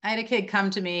a kid come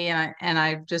to me, and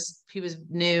he was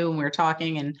new, and we were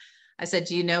talking, and I said,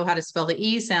 "Do you know how to spell the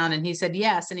E sound?" And he said,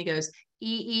 "Yes." And he goes,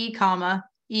 E, comma,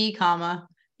 E, comma,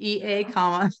 E-A,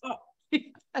 comma.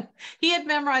 He had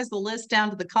memorized the list down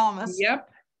to the commas. Yep.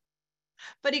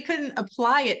 But he couldn't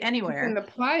apply it anywhere. Couldn't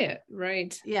apply it,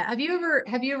 right? Yeah. Have you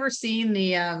ever seen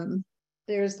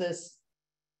there's this,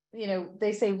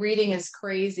 they say reading is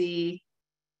crazy.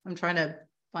 I'm trying to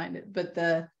find it, but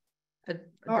I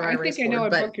think I know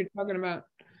what book you're talking about.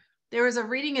 There was a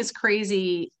reading is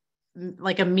crazy,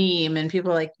 like a meme, and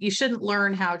people are like, you shouldn't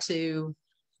learn how to,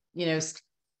 you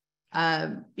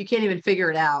can't even figure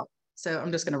it out. So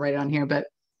I'm just going to write it on here, but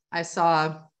I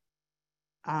saw,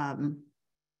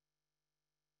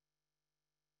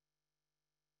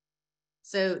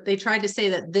 so they tried to say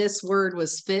that this word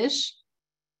was fish.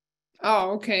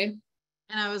 Oh, okay.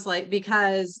 And I was like,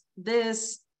 because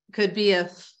this could be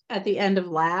at the end of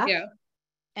laugh. Yeah.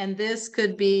 And this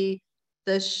could be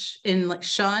in like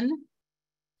shun,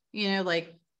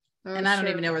 like, and I don't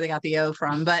even know where they got the O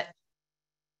from, but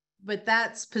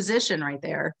that's position right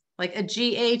there. Like a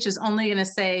GH is only going to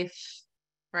say,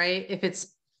 right? If it's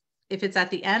at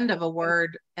the end of a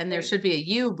word and there should be a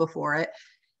U before it,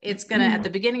 it's going to, at the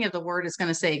beginning of the word, it's going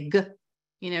to say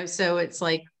G, so it's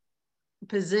like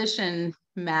position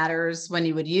matters when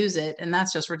you would use it. And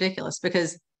that's just ridiculous,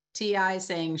 because TI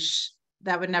saying sh,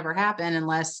 that would never happen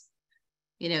unless,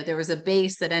 there was a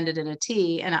base that ended in a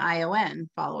T and an ION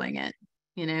following it,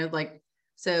 like,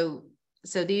 so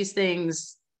these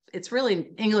things, it's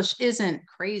really, English isn't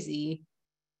crazy.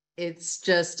 It's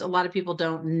just a lot of people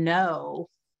don't know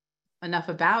enough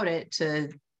about it to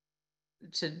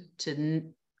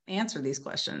answer these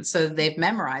questions. So they've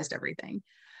memorized everything.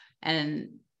 And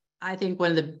I think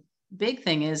one of the big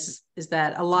thing is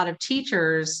that a lot of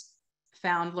teachers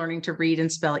found learning to read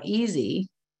and spell easy.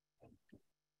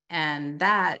 And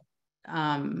that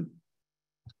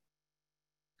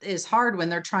is hard when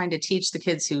they're trying to teach the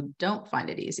kids who don't find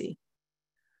it easy.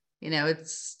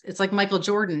 It's like Michael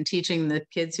Jordan teaching the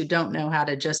kids who don't know how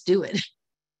to just do it.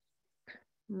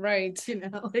 Right.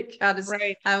 Like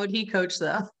how would he coach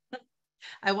them?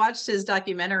 I watched his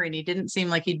documentary and he didn't seem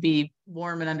like he'd be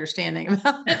warm and understanding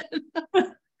about it.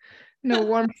 No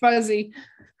warm fuzzy.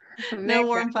 No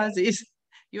warm fuzzies.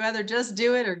 You either just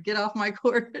do it or get off my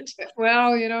court.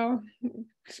 Well,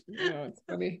 it's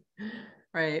funny.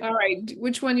 Right. All right.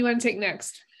 Which one do you want to take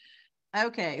next?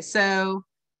 Okay. So,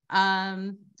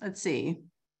 let's see.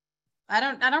 I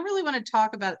don't really want to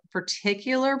talk about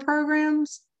particular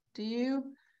programs. Do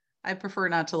you? I prefer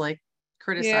not to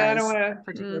criticize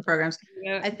particular programs.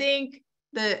 Yeah. I think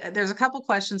there's a couple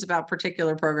questions about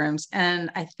particular programs. And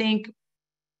I think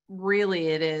really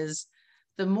it is,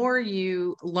 the more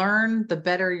you learn, the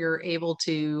better you're able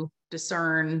to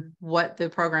discern what the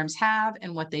programs have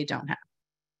and what they don't have.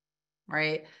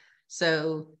 Right.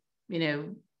 So,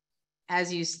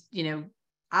 as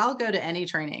I'll go to any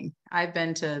training. I've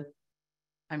been to,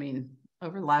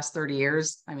 over the last 30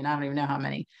 years, I don't even know how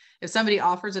many. If somebody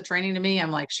offers a training to me,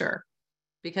 I'm like, sure.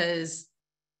 Because,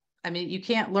 you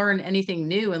can't learn anything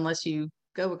new unless you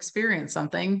go experience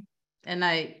something. And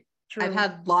I've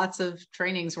had lots of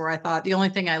trainings where I thought the only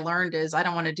thing I learned is I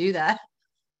don't want to do that.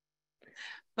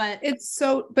 But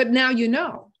but now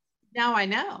Now I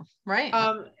know, right?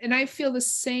 And I feel the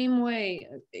same way.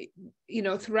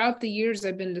 Throughout the years,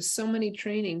 I've been to so many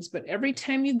trainings, but every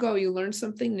time you go, you learn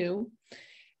something new.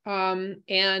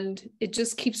 And it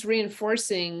just keeps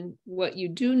reinforcing what you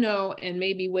do know and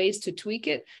maybe ways to tweak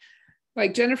it.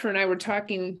 Like Jennifer and I were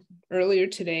talking earlier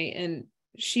today, and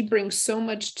she brings so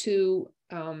much to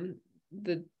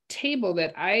the table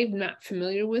that I'm not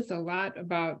familiar with, a lot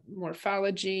about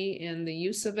morphology and the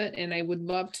use of it. And I would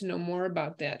love to know more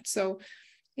about that. So,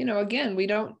 again, we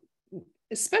don't,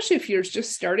 especially if you're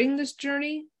just starting this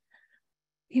journey,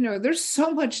 there's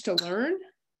so much to learn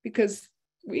because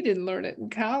we didn't learn it in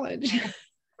college.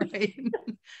 Right.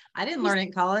 I didn't learn it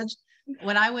in college.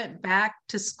 When I went back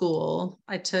to school,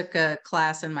 I took a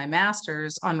class in my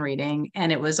master's on reading,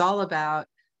 and it was all about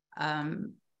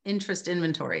interest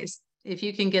inventories. If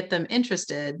you can get them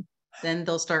interested, then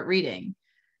they'll start reading.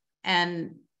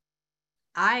 And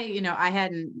I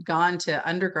hadn't gone to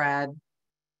undergrad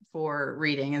for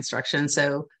reading instruction.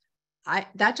 So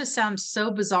that just sounds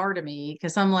so bizarre to me,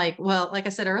 because I'm like, well, like I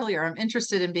said earlier, I'm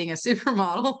interested in being a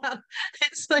supermodel.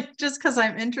 It's like, just because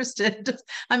I'm interested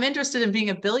in being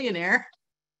a billionaire.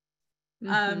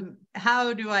 Mm-hmm.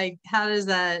 How does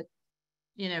that,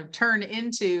 turn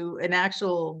into an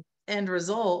actual end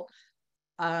result?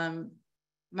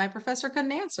 My professor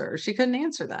couldn't answer. She couldn't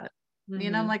answer that.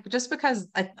 Mm-hmm. I'm like, just because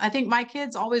I think my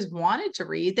kids always wanted to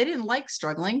read, they didn't like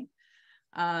struggling.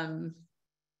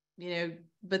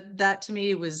 But that to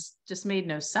me was just made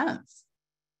no sense.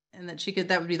 And that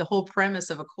would be the whole premise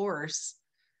of a course,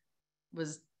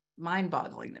 was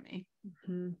mind-boggling to me.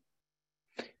 Mm-hmm.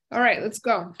 All right, let's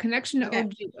go. Connection to Okay.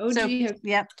 OG. OG has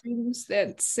yep. students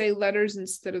that say letters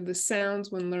instead of the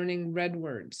sounds when learning read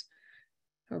words.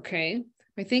 Okay.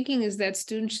 My thinking is that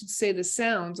students should say the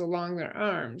sounds along their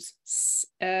arms,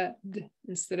 S-A-D,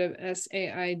 instead of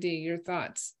S-A-I-D. Your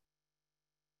thoughts?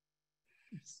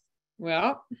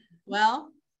 Well,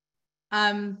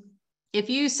 if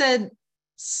you said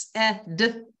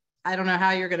S-A-D, I don't know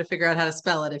how you're going to figure out how to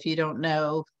spell it if you don't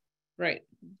know right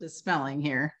the spelling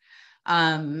here.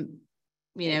 And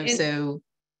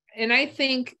I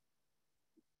think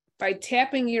by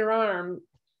tapping your arm,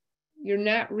 you're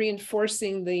not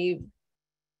reinforcing the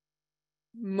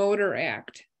motor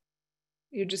act.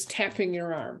 You're just tapping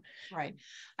your arm. Right.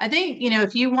 I think,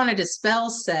 if you wanted to spell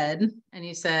said, and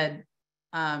you said,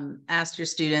 asked your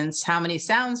students, how many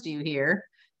sounds do you hear?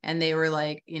 And they were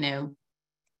like,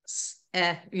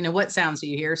 what sounds do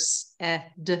you hear?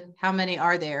 How many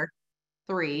are there?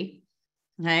 3.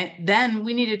 Right. Then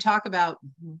we need to talk about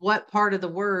what part of the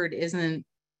word isn't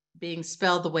being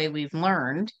spelled the way we've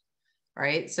learned.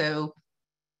 Right. So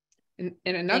and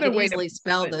another way easily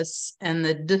spell this, and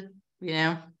the D,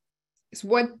 is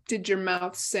what did your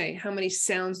mouth say? How many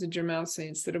sounds did your mouth say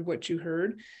instead of what you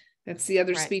heard? That's the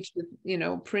other speech,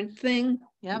 print thing.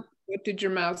 Yep. What did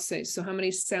your mouth say? So how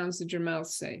many sounds did your mouth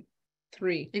say?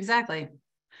 3. Exactly.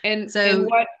 And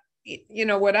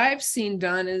what I've seen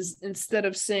done is, instead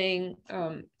of saying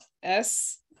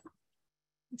S,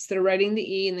 instead of writing the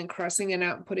E and then crossing it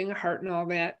out and putting a heart and all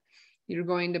that, you're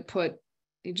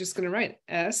just going to write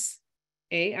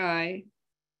S-A-I-D,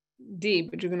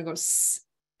 but you're going to go S-E-D,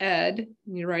 and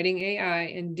you're writing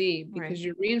A-I and D, because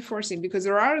you're reinforcing, because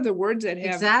there are other words that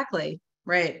have. Exactly.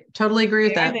 Right. Totally agree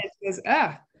with that. It says,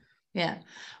 Yeah.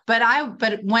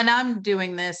 But when I'm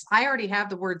doing this, I already have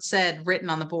the word said written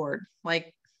on the board.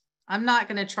 Like, I'm not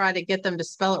going to try to get them to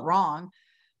spell it wrong.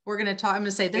 I'm going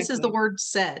to say, this is the word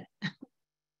said,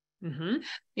 mm-hmm.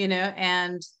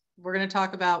 And we're going to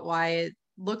talk about why it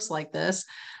looks like this.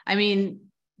 I mean,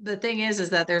 the thing is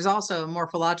that there's also a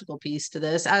morphological piece to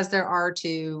this, as there are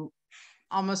to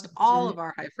almost all of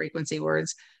our high frequency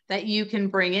words, that you can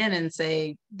bring in and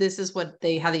say, this is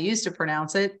how they used to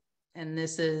pronounce it, and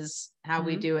this is how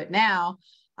we do it now.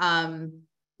 And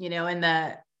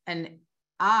an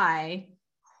I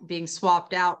being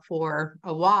swapped out for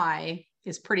a Y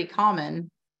is pretty common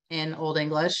in Old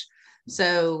English.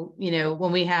 So,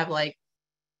 when we have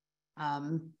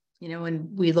when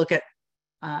we look at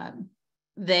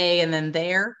they and then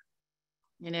their,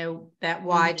 that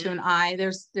Y to an I,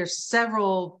 there's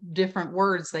several different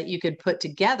words that you could put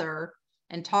together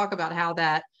and talk about how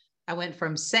that I went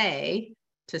from say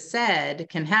to said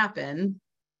can happen,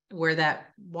 where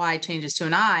that Y changes to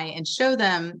an I, and show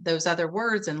them those other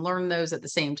words and learn those at the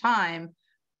same time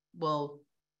will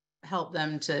help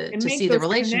them to see the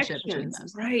relationship between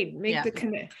those. Right. Make the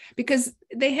connect, because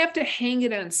they have to hang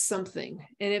it on something.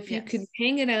 And if you could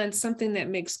hang it on something that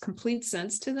makes complete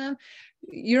sense to them,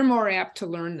 you're more apt to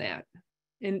learn that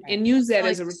and use that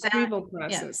as a retrieval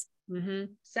process.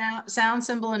 Sound,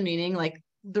 symbol, and meaning. Like,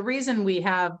 the reason we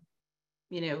have,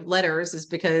 letters is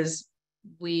because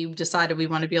we decided we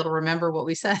want to be able to remember what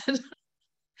we said.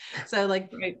 So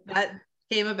that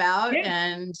came about,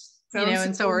 and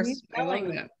and so our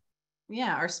spelling,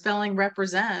 our spelling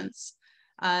represents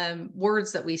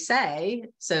words that we say.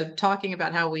 So talking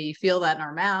about how we feel that in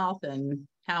our mouth and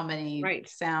how many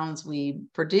sounds we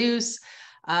produce,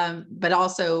 but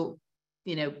also,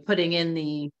 putting in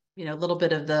the, little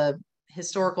bit of the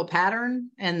historical pattern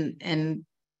and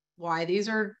why these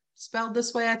are spelled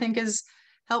this way, I think is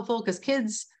helpful, because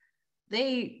kids,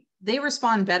 they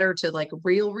respond better to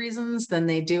real reasons than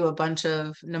they do a bunch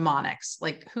of mnemonics.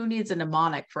 Like, who needs a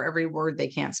mnemonic for every word they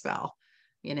can't spell?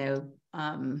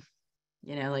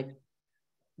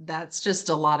 That's just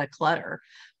a lot of clutter.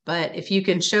 But if you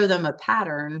can show them a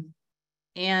pattern,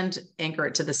 and anchor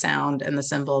it to the sound and the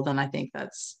symbol, then I think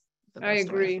that's the best I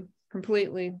agree way.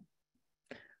 completely.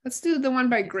 Let's do the one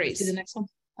by Grace. Let's do the next one.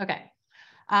 Okay.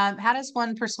 How does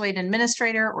one persuade an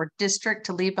administrator or district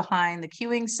to leave behind the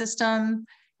queuing system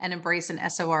and embrace an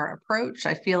SOR approach?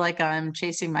 I feel like I'm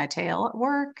chasing my tail at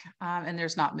work, and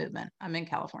there's not movement. I'm in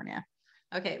California.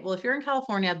 Okay, well, if you're in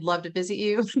California, I'd love to visit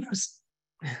you.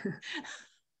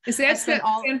 Is that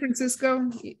San Francisco?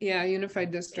 Yeah,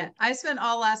 Unified District. Yeah, I spent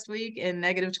all last week in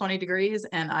negative 20 degrees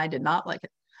and I did not like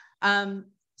it.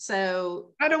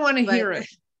 So I don't want to hear it.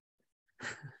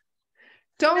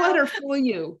 Don't let her fool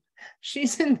you.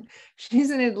 She's in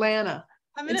Atlanta.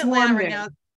 I'm in Atlanta right now.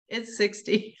 It's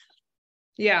 60.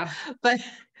 Yeah. But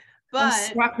I'll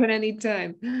swap it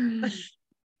anytime.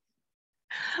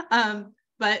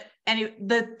 But anyway,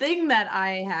 the thing that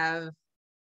I have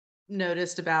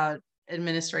noticed about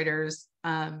administrators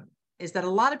is that a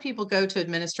lot of people go to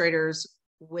administrators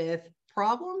with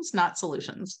problems, not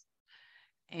solutions.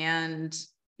 And,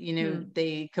 you know,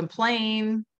 they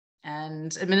complain,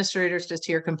 and administrators just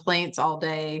hear complaints all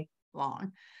day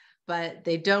long, but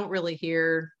they don't really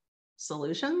hear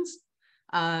solutions.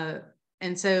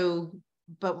 And so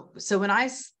when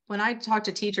I talk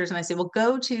to teachers and I say, well,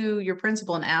 go to your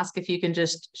principal and ask if you can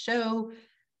just show,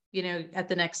 you know, at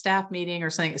the next staff meeting or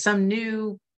something, some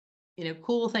new, you know,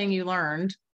 cool thing you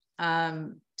learned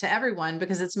to everyone,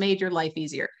 because it's made your life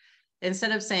easier.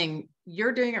 Instead of saying,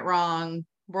 you're doing it wrong,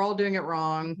 we're all doing it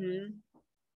wrong,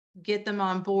 get them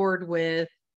on board with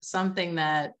something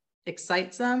that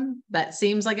excites them, that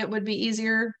seems like it would be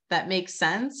easier, that makes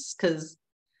sense. Because,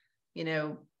 you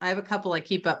know, I have a couple I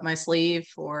keep up my sleeve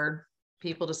for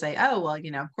people to say, oh, well,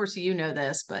 you know, of course, you know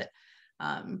this, but,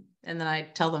 and then I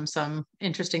tell them some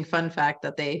interesting fun fact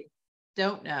that they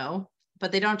don't know,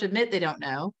 but they don't admit they don't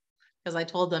know, because I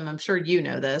told them, I'm sure you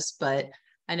know this, but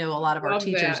I know a lot of our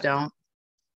teachers don't.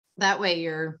 That way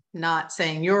you're not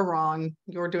saying you're wrong,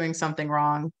 you're doing something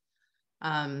wrong.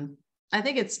 I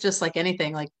think it's just like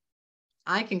anything. Like,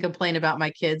 I can complain about my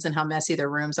kids and how messy their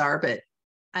rooms are, but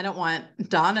I don't want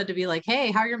Donna to be like,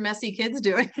 hey, how are your messy kids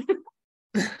doing?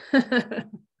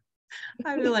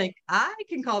 I'd be like, I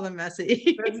can call them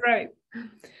messy. That's right.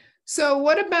 So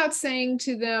what about saying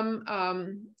to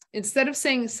them, instead of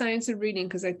saying science of reading,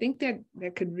 because I think that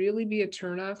could really be a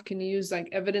turnoff, can you use like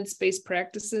evidence-based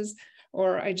practices?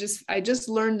 Or I just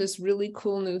learned this really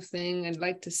cool new thing. I'd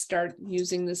like to start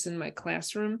using this in my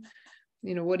classroom.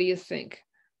 You know, what do you think?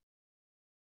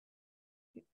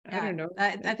 I don't know.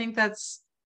 I think that's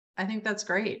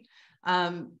great.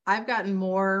 I've gotten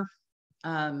more,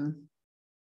 you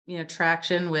know,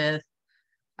 traction with,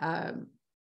 you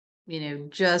know,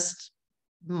 just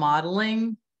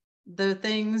modeling the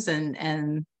things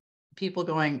and people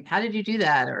going, how did you do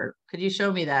that? Or could you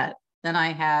show me that? Then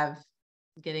I have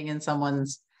getting in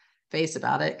someone's face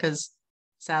about it, because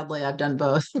sadly I've done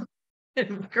both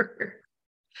in my career.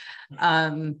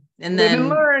 And then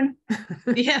learn.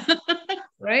 Yeah.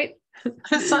 Right.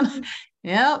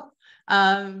 Yep.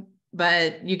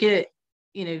 But you get,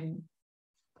 you know,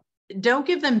 don't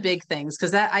give them big things,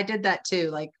 because I did that too.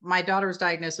 Like, my daughter was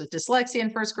diagnosed with dyslexia in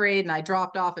first grade, and I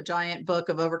dropped off a giant book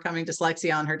of overcoming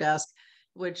dyslexia on her desk,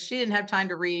 which she didn't have time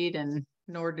to read, and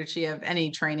nor did she have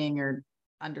any training or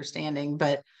understanding.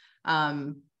 But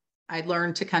I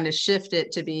learned to kind of shift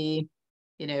it to be,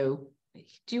 you know,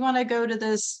 do you want to go to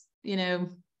this, you know,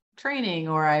 training,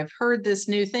 or I've heard this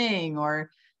new thing, or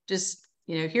just,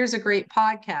 you know, here's a great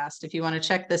podcast if you want to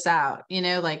check this out, you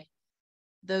know, like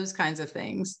those kinds of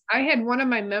things. I had one of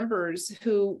my members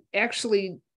who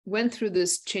actually went through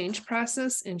this change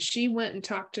process, and she went and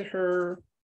talked to her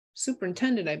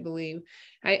superintendent, I believe.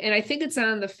 I think it's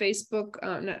on the Facebook.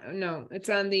 No, it's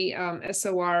on the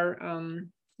SOR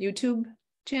YouTube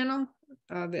channel,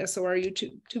 the SOR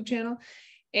YouTube channel.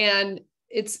 And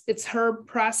it's her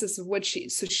process of what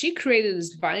she created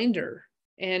this binder,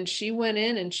 and she went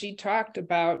in and she talked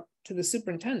about to the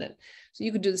superintendent. So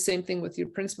you could do the same thing with your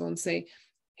principal and say,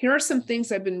 here are some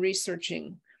things I've been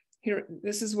researching. Here,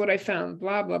 this is what I found,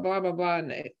 blah, blah, blah, blah, blah.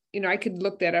 And you know, I could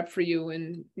look that up for you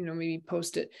and, you know, maybe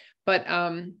post it. But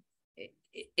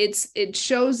it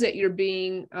shows that you're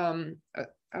being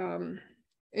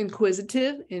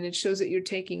inquisitive, and it shows that you're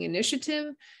taking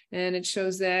initiative, and it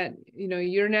shows that, you know,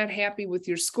 you're not happy with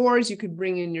your scores. You could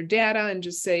bring in your data and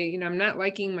just say, you know, I'm not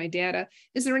liking my data.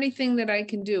 Is there anything that I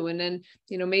can do? And then,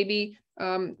 you know, maybe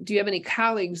do you have any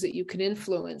colleagues that you can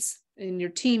influence in your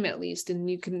team, at least? And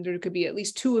there could be at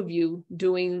least two of you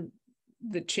doing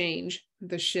the change,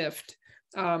 the shift.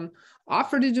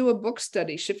 Offer to do a book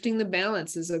study. Shifting the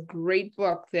Balance is a great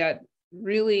book that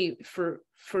really for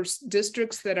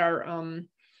districts that are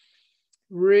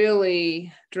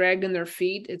really dragging their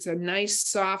feet. It's a nice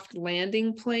soft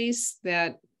landing place,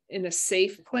 that in a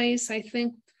safe place, I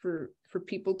think, for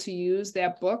people to use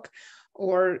that book,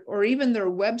 or even their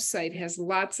website has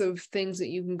lots of things that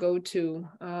you can go to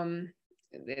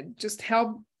that just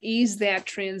help ease that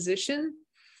transition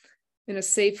in a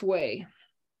safe way.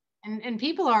 And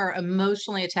people are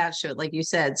emotionally attached to it, like you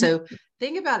said. So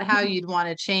think about how you'd want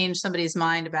to change somebody's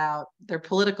mind about their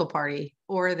political party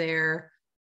or their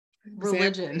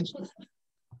religion. Exactly.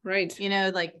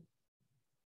 Right. Like,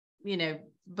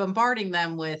 bombarding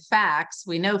them with facts.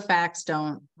 We know facts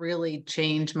don't really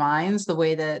change minds the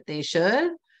way that they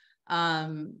should.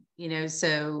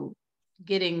 So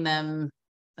getting them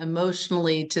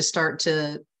emotionally to start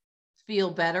to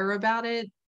feel better about it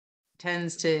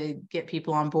tends to get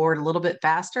people on board a little bit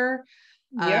faster.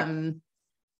 Yep.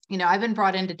 I've been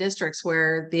brought into districts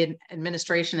where the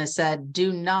administration has said,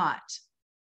 do not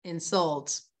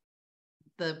insult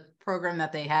the program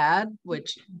that they had,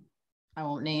 which I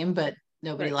won't name, but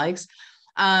nobody likes.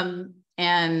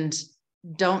 And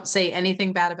don't say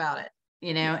anything bad about it,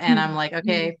 and I'm like,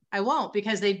 okay, I won't,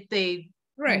 because they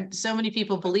so many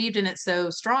people believed in it so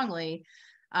strongly.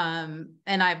 And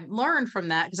I've learned from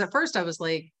that, because at first I was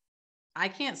like, I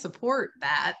can't support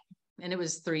that. And it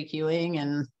was 3Qing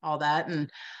and all that.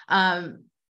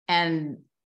 And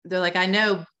they're like, I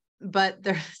know, but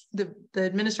the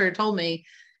administrator told me,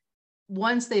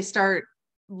 once they start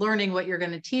learning what you're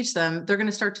going to teach them, they're going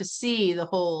to start to see the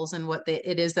holes in what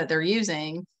it is that they're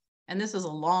using. And this was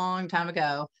a long time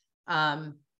ago.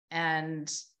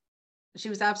 And she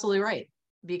was absolutely right,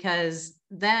 because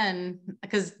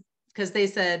they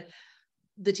said,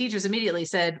 the teachers immediately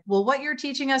said, well, what you're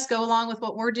teaching us go along with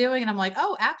what we're doing. And I'm like,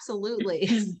 oh, absolutely.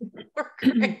 We're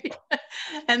great.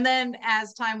 And then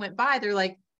as time went by, they're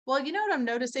like, well, you know what I'm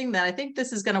noticing, that I think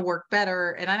this is going to work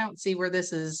better. And I don't see where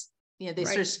this is, they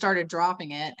just started dropping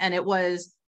it. And it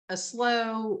was a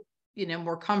slow,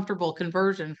 more comfortable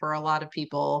conversion for a lot of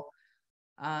people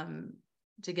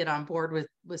to get on board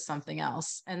with something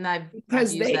else. And I've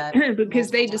used that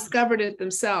because they discovered it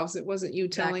themselves. It wasn't you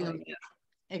telling them that.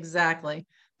 Exactly.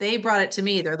 They brought it to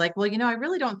me. They're like, well, I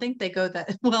really don't think they go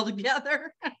that well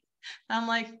together. I'm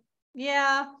like,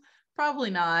 yeah,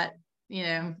 probably not.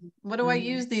 What do I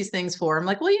use these things for? I'm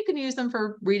like, well, you can use them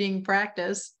for reading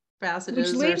practice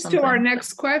passages. Which leads to our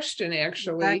next question,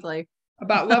 actually. Exactly.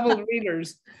 About leveled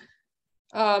readers.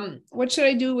 What should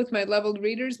I do with my leveled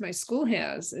readers my school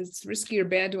has? It's risky or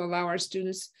bad to allow our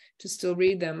students to still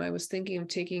read them. I was thinking of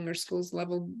taking our school's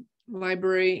leveled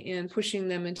library and pushing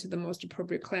them into the most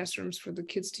appropriate classrooms for the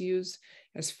kids to use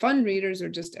as fun readers or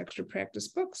just extra practice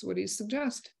books. What do you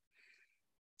suggest?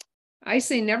 I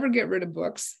say never get rid of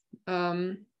books.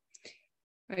 I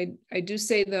do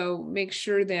say, though, make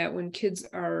sure that when kids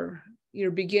are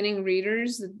your beginning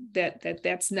readers,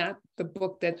 that's not the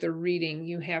book that they're reading.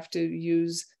 You have to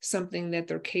use something that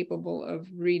they're capable of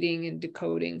reading and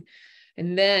decoding.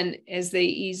 And then as they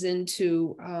ease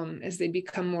into, as they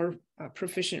become more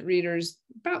proficient readers,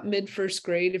 about mid-first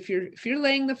grade, if you're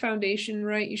laying the foundation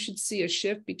right, you should see a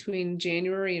shift between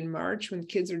January and March, when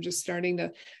kids are just starting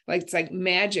to, it's like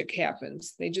magic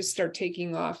happens. They just start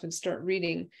taking off and start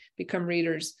reading, become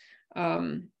readers.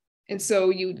 And so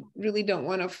you really don't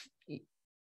want to,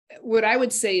 what I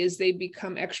would say is they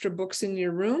become extra books in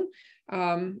your room.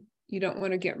 You don't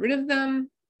want to get rid of them.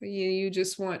 You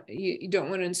just want, you don't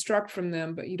want to instruct from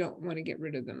them, but you don't want to get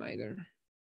rid of them either.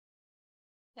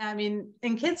 I mean,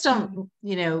 and kids don't,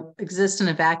 exist in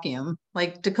a vacuum.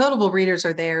 Like, decodable readers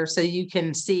are there so you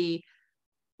can see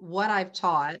what I've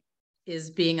taught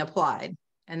is being applied.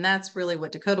 And that's really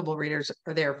what decodable readers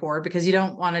are there for, because you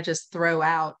don't want to just throw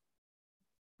out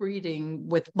reading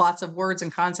with lots of words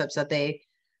and concepts that they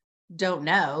don't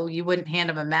know. You wouldn't hand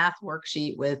them a math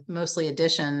worksheet with mostly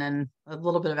addition and a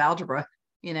little bit of algebra.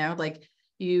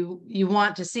 You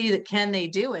want to see that, can they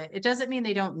do it? It doesn't mean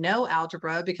they don't know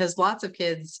algebra, because lots of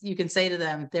kids, you can say to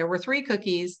them, there were 3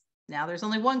 cookies, now there's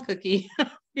only 1 cookie.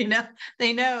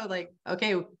 They know, like,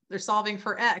 okay, they're solving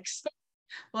for X.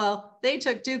 Well, they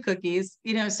took 2 cookies,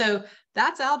 so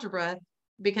that's algebra.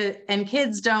 And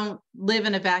kids don't live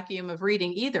in a vacuum of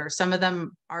reading either. Some of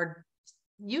them are,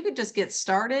 you could just get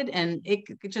started and it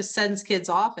just sends kids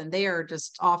off and they are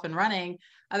just off and running.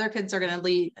 Other kids are going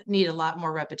to need a lot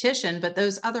more repetition, but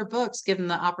those other books give them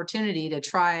the opportunity to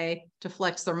try to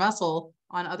flex their muscle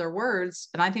on other words.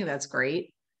 And I think that's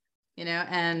great,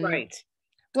 and right.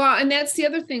 Well, and that's the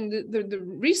other thing. The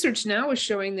research now is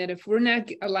showing that if we're not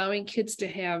allowing kids to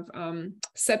have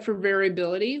set for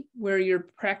variability, where you're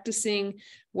practicing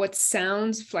what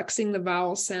sounds, flexing the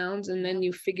vowel sounds, and then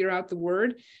you figure out the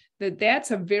word,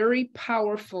 that's a very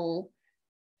powerful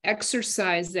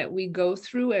exercise that we go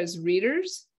through as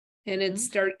readers, and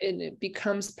it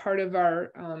becomes part of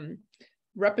our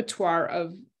repertoire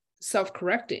of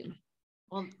self-correcting.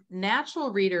 Well,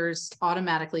 natural readers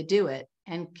automatically do it,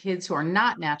 and kids who are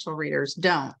not natural readers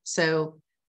don't. So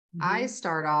I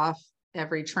start off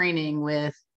every training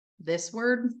with this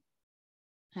word,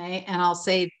 okay, and I'll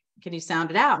say, can you sound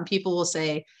it out? And people will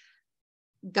say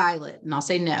Gilet, and I'll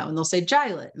say no, and they'll say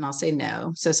Gilet, and I'll say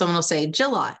no. So someone will say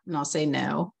Gillot, and I'll say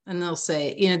no, and they'll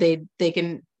say, they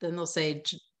can, then they'll say,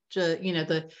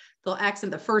 they'll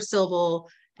accent the first syllable,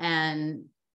 and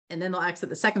then they'll accent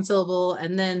the second syllable,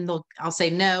 and then I'll say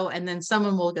no, and then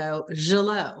someone will go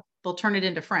Gillot. They'll turn it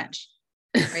into French,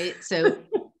 right? So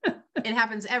it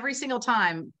happens every single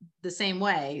time the same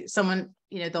way. Someone,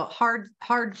 the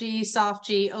hard G, soft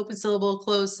G, open syllable,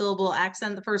 closed syllable,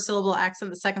 accent the first syllable, accent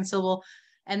the second syllable.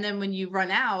 And then when you run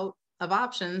out of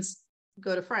options,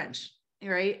 go to French,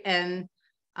 right? And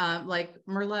like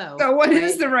Merlot. So what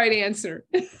is the right answer?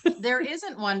 There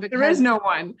isn't one, because there is no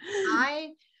one.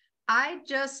 I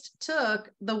just took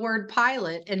the word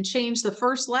pilot and changed the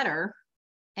first letter,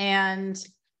 and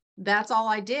that's all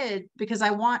I did, because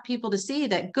I want people to see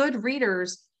that good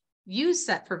readers use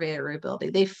set for variability.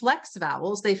 They flex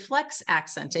vowels, they flex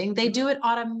accenting, they do it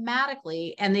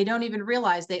automatically, and they don't even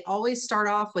realize they always start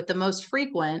off with the most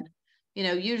frequent,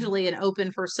 usually an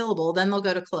open first syllable, then they'll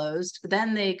go to closed,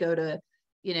 then they go to,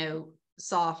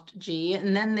 soft G,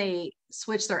 and then they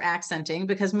switch their accenting,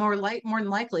 because more than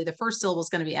likely the first syllable is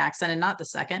going to be accented, not the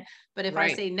second. But if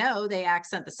I say no, they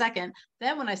accent the second.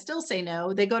 Then when I still say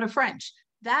no, they go to French.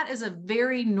 That is a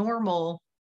very normal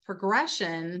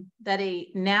progression that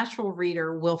a natural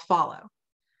reader will follow,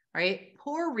 right?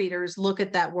 Poor readers look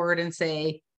at that word and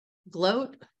say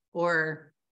gloat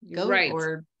or goat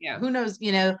or who knows,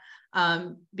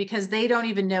 because they don't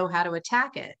even know how to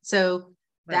attack it. So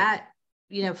that,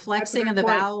 flexing of the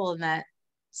vowel and that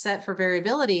set for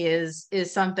variability is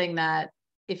something that,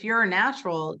 if you're a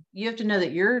natural, you have to know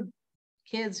that your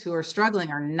kids who are struggling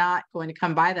are not going to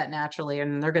come by that naturally,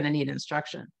 and they're going to need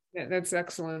instruction. Yeah, that's an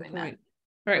excellent point.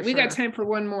 All right, we got time for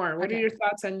one more. What are your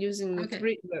thoughts on using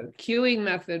the cueing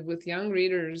method with young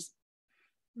readers?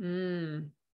 No,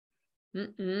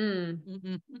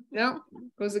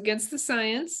 goes against the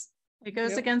science. It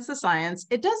goes against the science.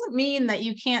 It doesn't mean that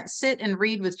you can't sit and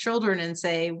read with children and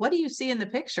say, what do you see in the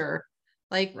picture?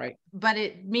 But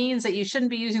it means that you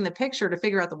shouldn't be using the picture to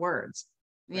figure out the words.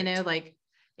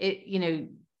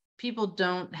 People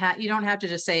don't have, you don't have to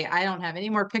just say, I don't have any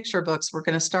more picture books. We're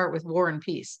going to start with War and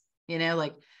Peace.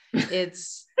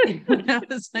 It's,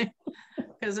 because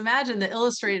imagine the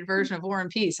illustrated version of War and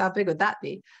Peace. How big would that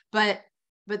be? But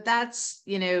that's,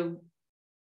 we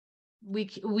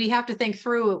have to think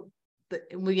through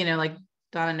like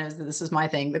Donna knows that this is my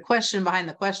thing. The question behind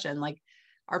the question,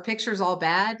 are pictures all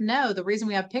bad? No, the reason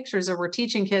we have pictures is we're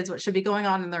teaching kids what should be going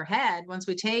on in their head. Once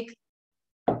we take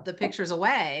the pictures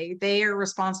away, they are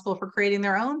responsible for creating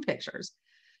their own pictures.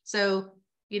 So,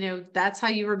 that's how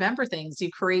you remember things. You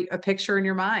create a picture in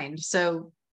your mind.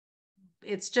 So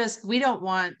it's just, we don't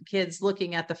want kids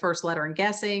looking at the first letter and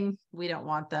guessing. We don't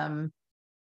want them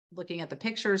looking at the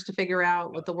pictures to figure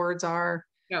out what the words are.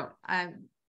 No.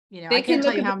 They I can't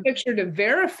tell you how the picture to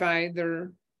verify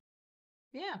their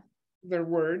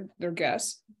word, their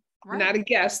guess. Not a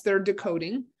guess, they're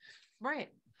decoding. Right.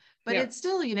 But it's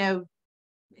still,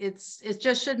 it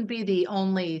just shouldn't be the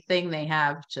only thing they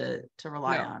have to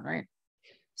rely on, right?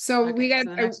 So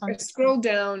I scroll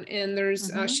down, and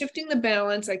there's shifting the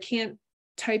balance. I can't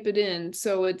type it in.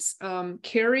 So it's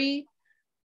Carrie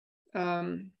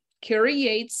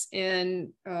Yates and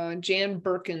Jan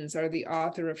Birkins are the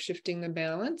author of Shifting the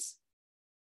Balance.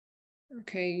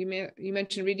 Okay, you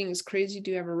mentioned reading is crazy. Do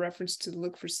you have a reference to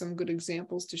look for some good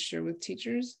examples to share with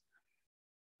teachers?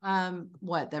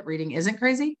 That reading isn't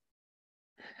crazy?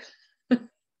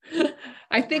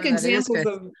 I think examples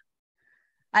of.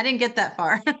 I didn't get that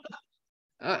far.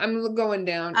 I'm going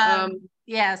down.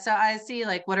 So I see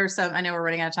what are some, I know we're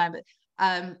running out of time, but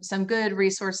some good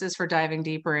resources for diving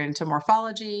deeper into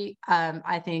morphology.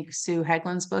 I think Sue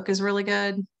Hegland's book is really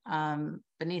good.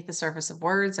 Beneath the Surface of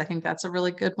Words, I think that's a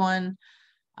really good one.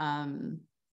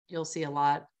 You'll see a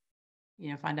lot,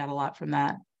 find out a lot from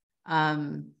that. How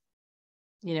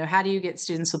do you get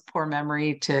students with poor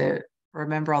memory to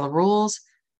remember all the rules?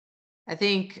 I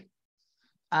think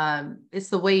it's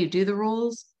the way you do the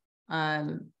rules.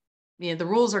 The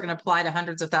rules are going to apply to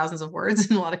hundreds of thousands of words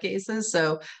in a lot of cases.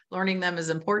 So learning them is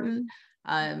important,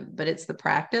 but it's the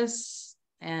practice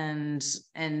and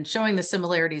showing the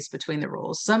similarities between the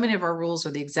rules. So many of our rules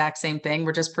are the exact same thing.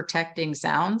 We're just protecting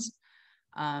sounds.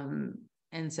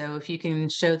 And so if you can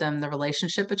show them the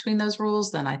relationship between those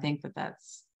rules, then I think that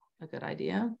that's a good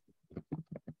idea.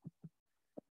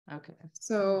 Okay.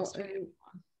 So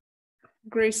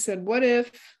Grace said, what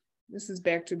if, this is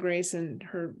back to Grace and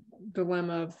her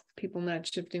dilemma of people not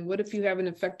shifting. What if you have an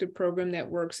effective program that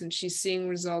works and she's seeing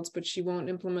results, but she won't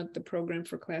implement the program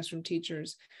for classroom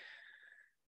teachers?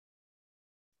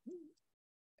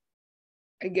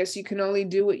 I guess you can only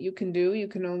do what you can do. You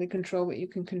can only control what you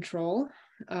can control.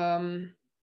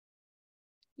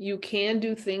 You can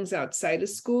do things outside of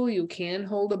school. You can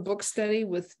hold a book study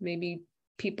with maybe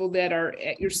people that are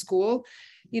at your school.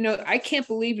 You know, I can't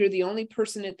believe you're the only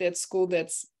person at that school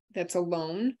that's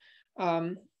alone.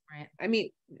 Right. I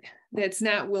mean, that's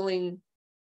not willing,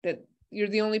 that you're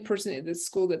the only person at the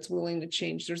school that's willing to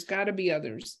change. There's got to be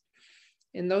others.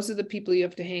 And those are the people you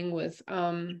have to hang with.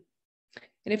 And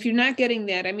if you're not getting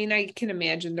that, I mean, I can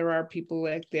imagine there are people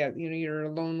like that, you know, you're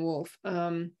a lone wolf.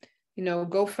 You know,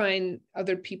 go find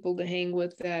other people to hang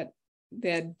with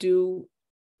that do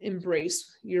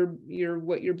embrace your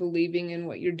what you're believing and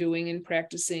what you're doing and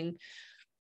practicing,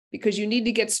 because you need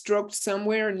to get stroked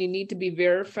somewhere and you need to be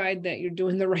verified that you're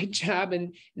doing the right job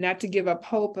and not to give up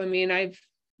hope. I mean, I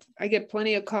get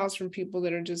plenty of calls from people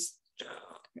that are just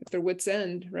at their wit's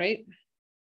end, right?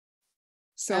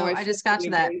 So I just got to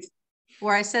that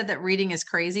where I said that reading is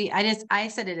crazy. I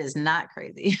said it is not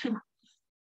crazy.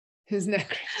 Isn't that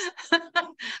crazy?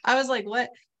 I was like, what?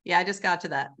 Yeah, I just got to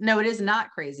that. No, it is not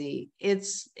crazy.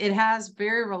 It has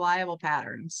very reliable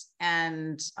patterns.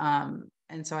 And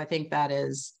so I think that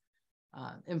is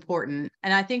important.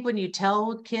 And I think when you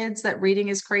tell kids that reading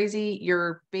is crazy,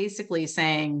 you're basically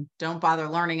saying, don't bother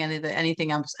learning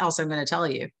anything else I'm going to tell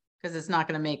you, because it's not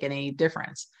going to make any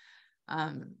difference.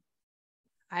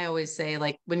 I always say,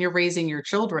 like, when you're raising your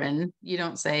children, you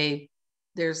don't say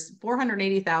there's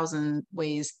 480,000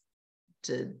 ways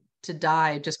to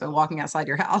die just by walking outside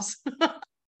your house.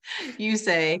 You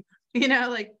say, you know,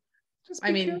 like, Just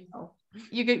I mean, careful.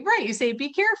 you get right. You say,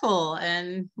 be careful.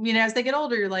 And, you know, as they get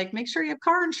older, you're like, make sure you have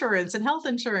car insurance and health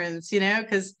insurance, you know,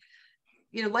 because,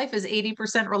 you know, life is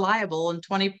 80% reliable and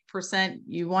 20%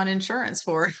 you want insurance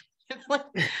for.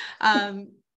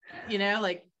 You know,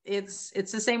 like it's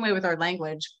the same way with our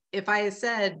language. If I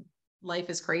said life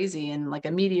is crazy and like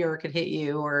a meteor could hit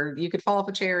you, or you could fall off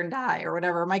a chair and die or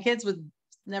whatever, my kids would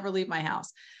never leave my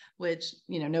house, which,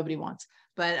 you know, nobody wants.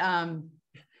 But,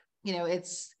 you know,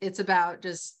 it's about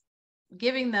just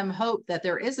giving them hope that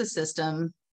there is a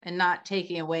system and not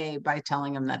taking away by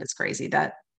telling them that it's crazy.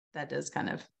 That does kind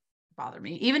of bother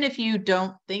me. Even if you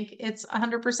don't think it's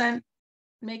 100%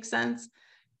 makes sense,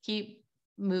 keep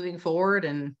moving forward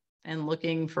and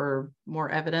looking for more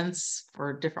evidence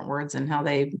for different words and how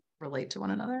they relate to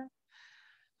one another.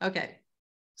 Okay.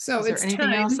 So is there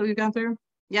anything else that we've gone through?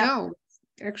 Yeah. No,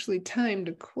 actually time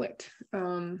to quit.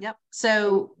 Yep.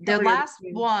 So the last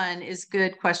one is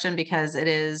good question, because it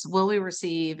is, will we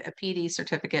receive a PD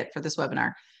certificate for this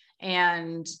webinar?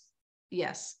 And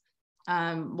yes,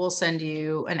 we'll send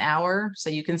you an hour so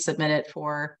you can submit it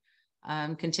for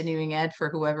continuing ed for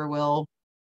whoever will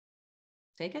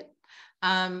take it.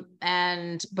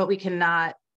 But we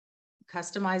cannot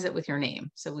customize it with your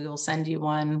name. So we will send you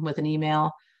one with an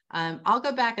email. I'll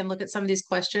go back and look at some of these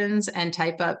questions and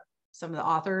type up some of the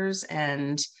authors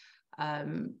and,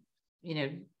 you know,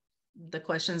 the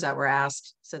questions that were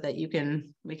asked so that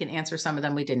we can answer some of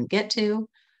them we didn't get to.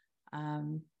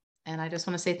 And I just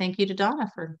want to say thank you to Donna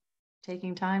for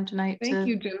taking time tonight. Thank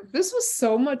you, Jim. This was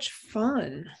so much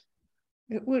fun.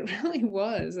 It really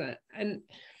was. And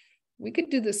we could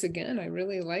do this again. I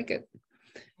really like it.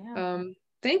 Yeah.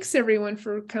 Thanks everyone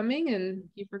for coming, and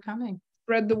thank you for coming.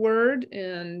 Spread the word.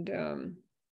 And,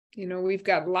 you know, we've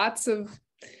got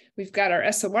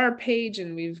our SOR page,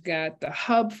 and we've got the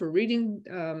hub for reading,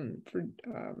 for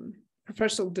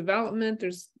professional development.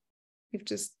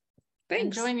 Thanks.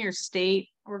 And join your state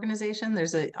organization.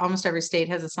 Almost every state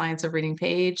has a Science of Reading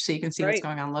page, so you can see what's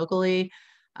going on locally.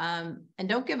 And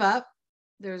don't give up.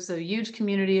 There's a huge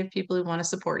community of people who want to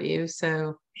support you.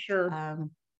 So sure.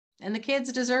 And the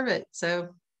kids deserve it. So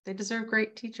they deserve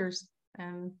great teachers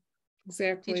and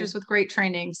teachers with great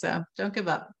training. So don't give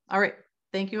up. All right.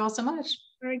 Thank you all so much.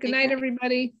 All right. Good night,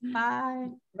 everybody. Bye.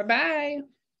 Bye-bye.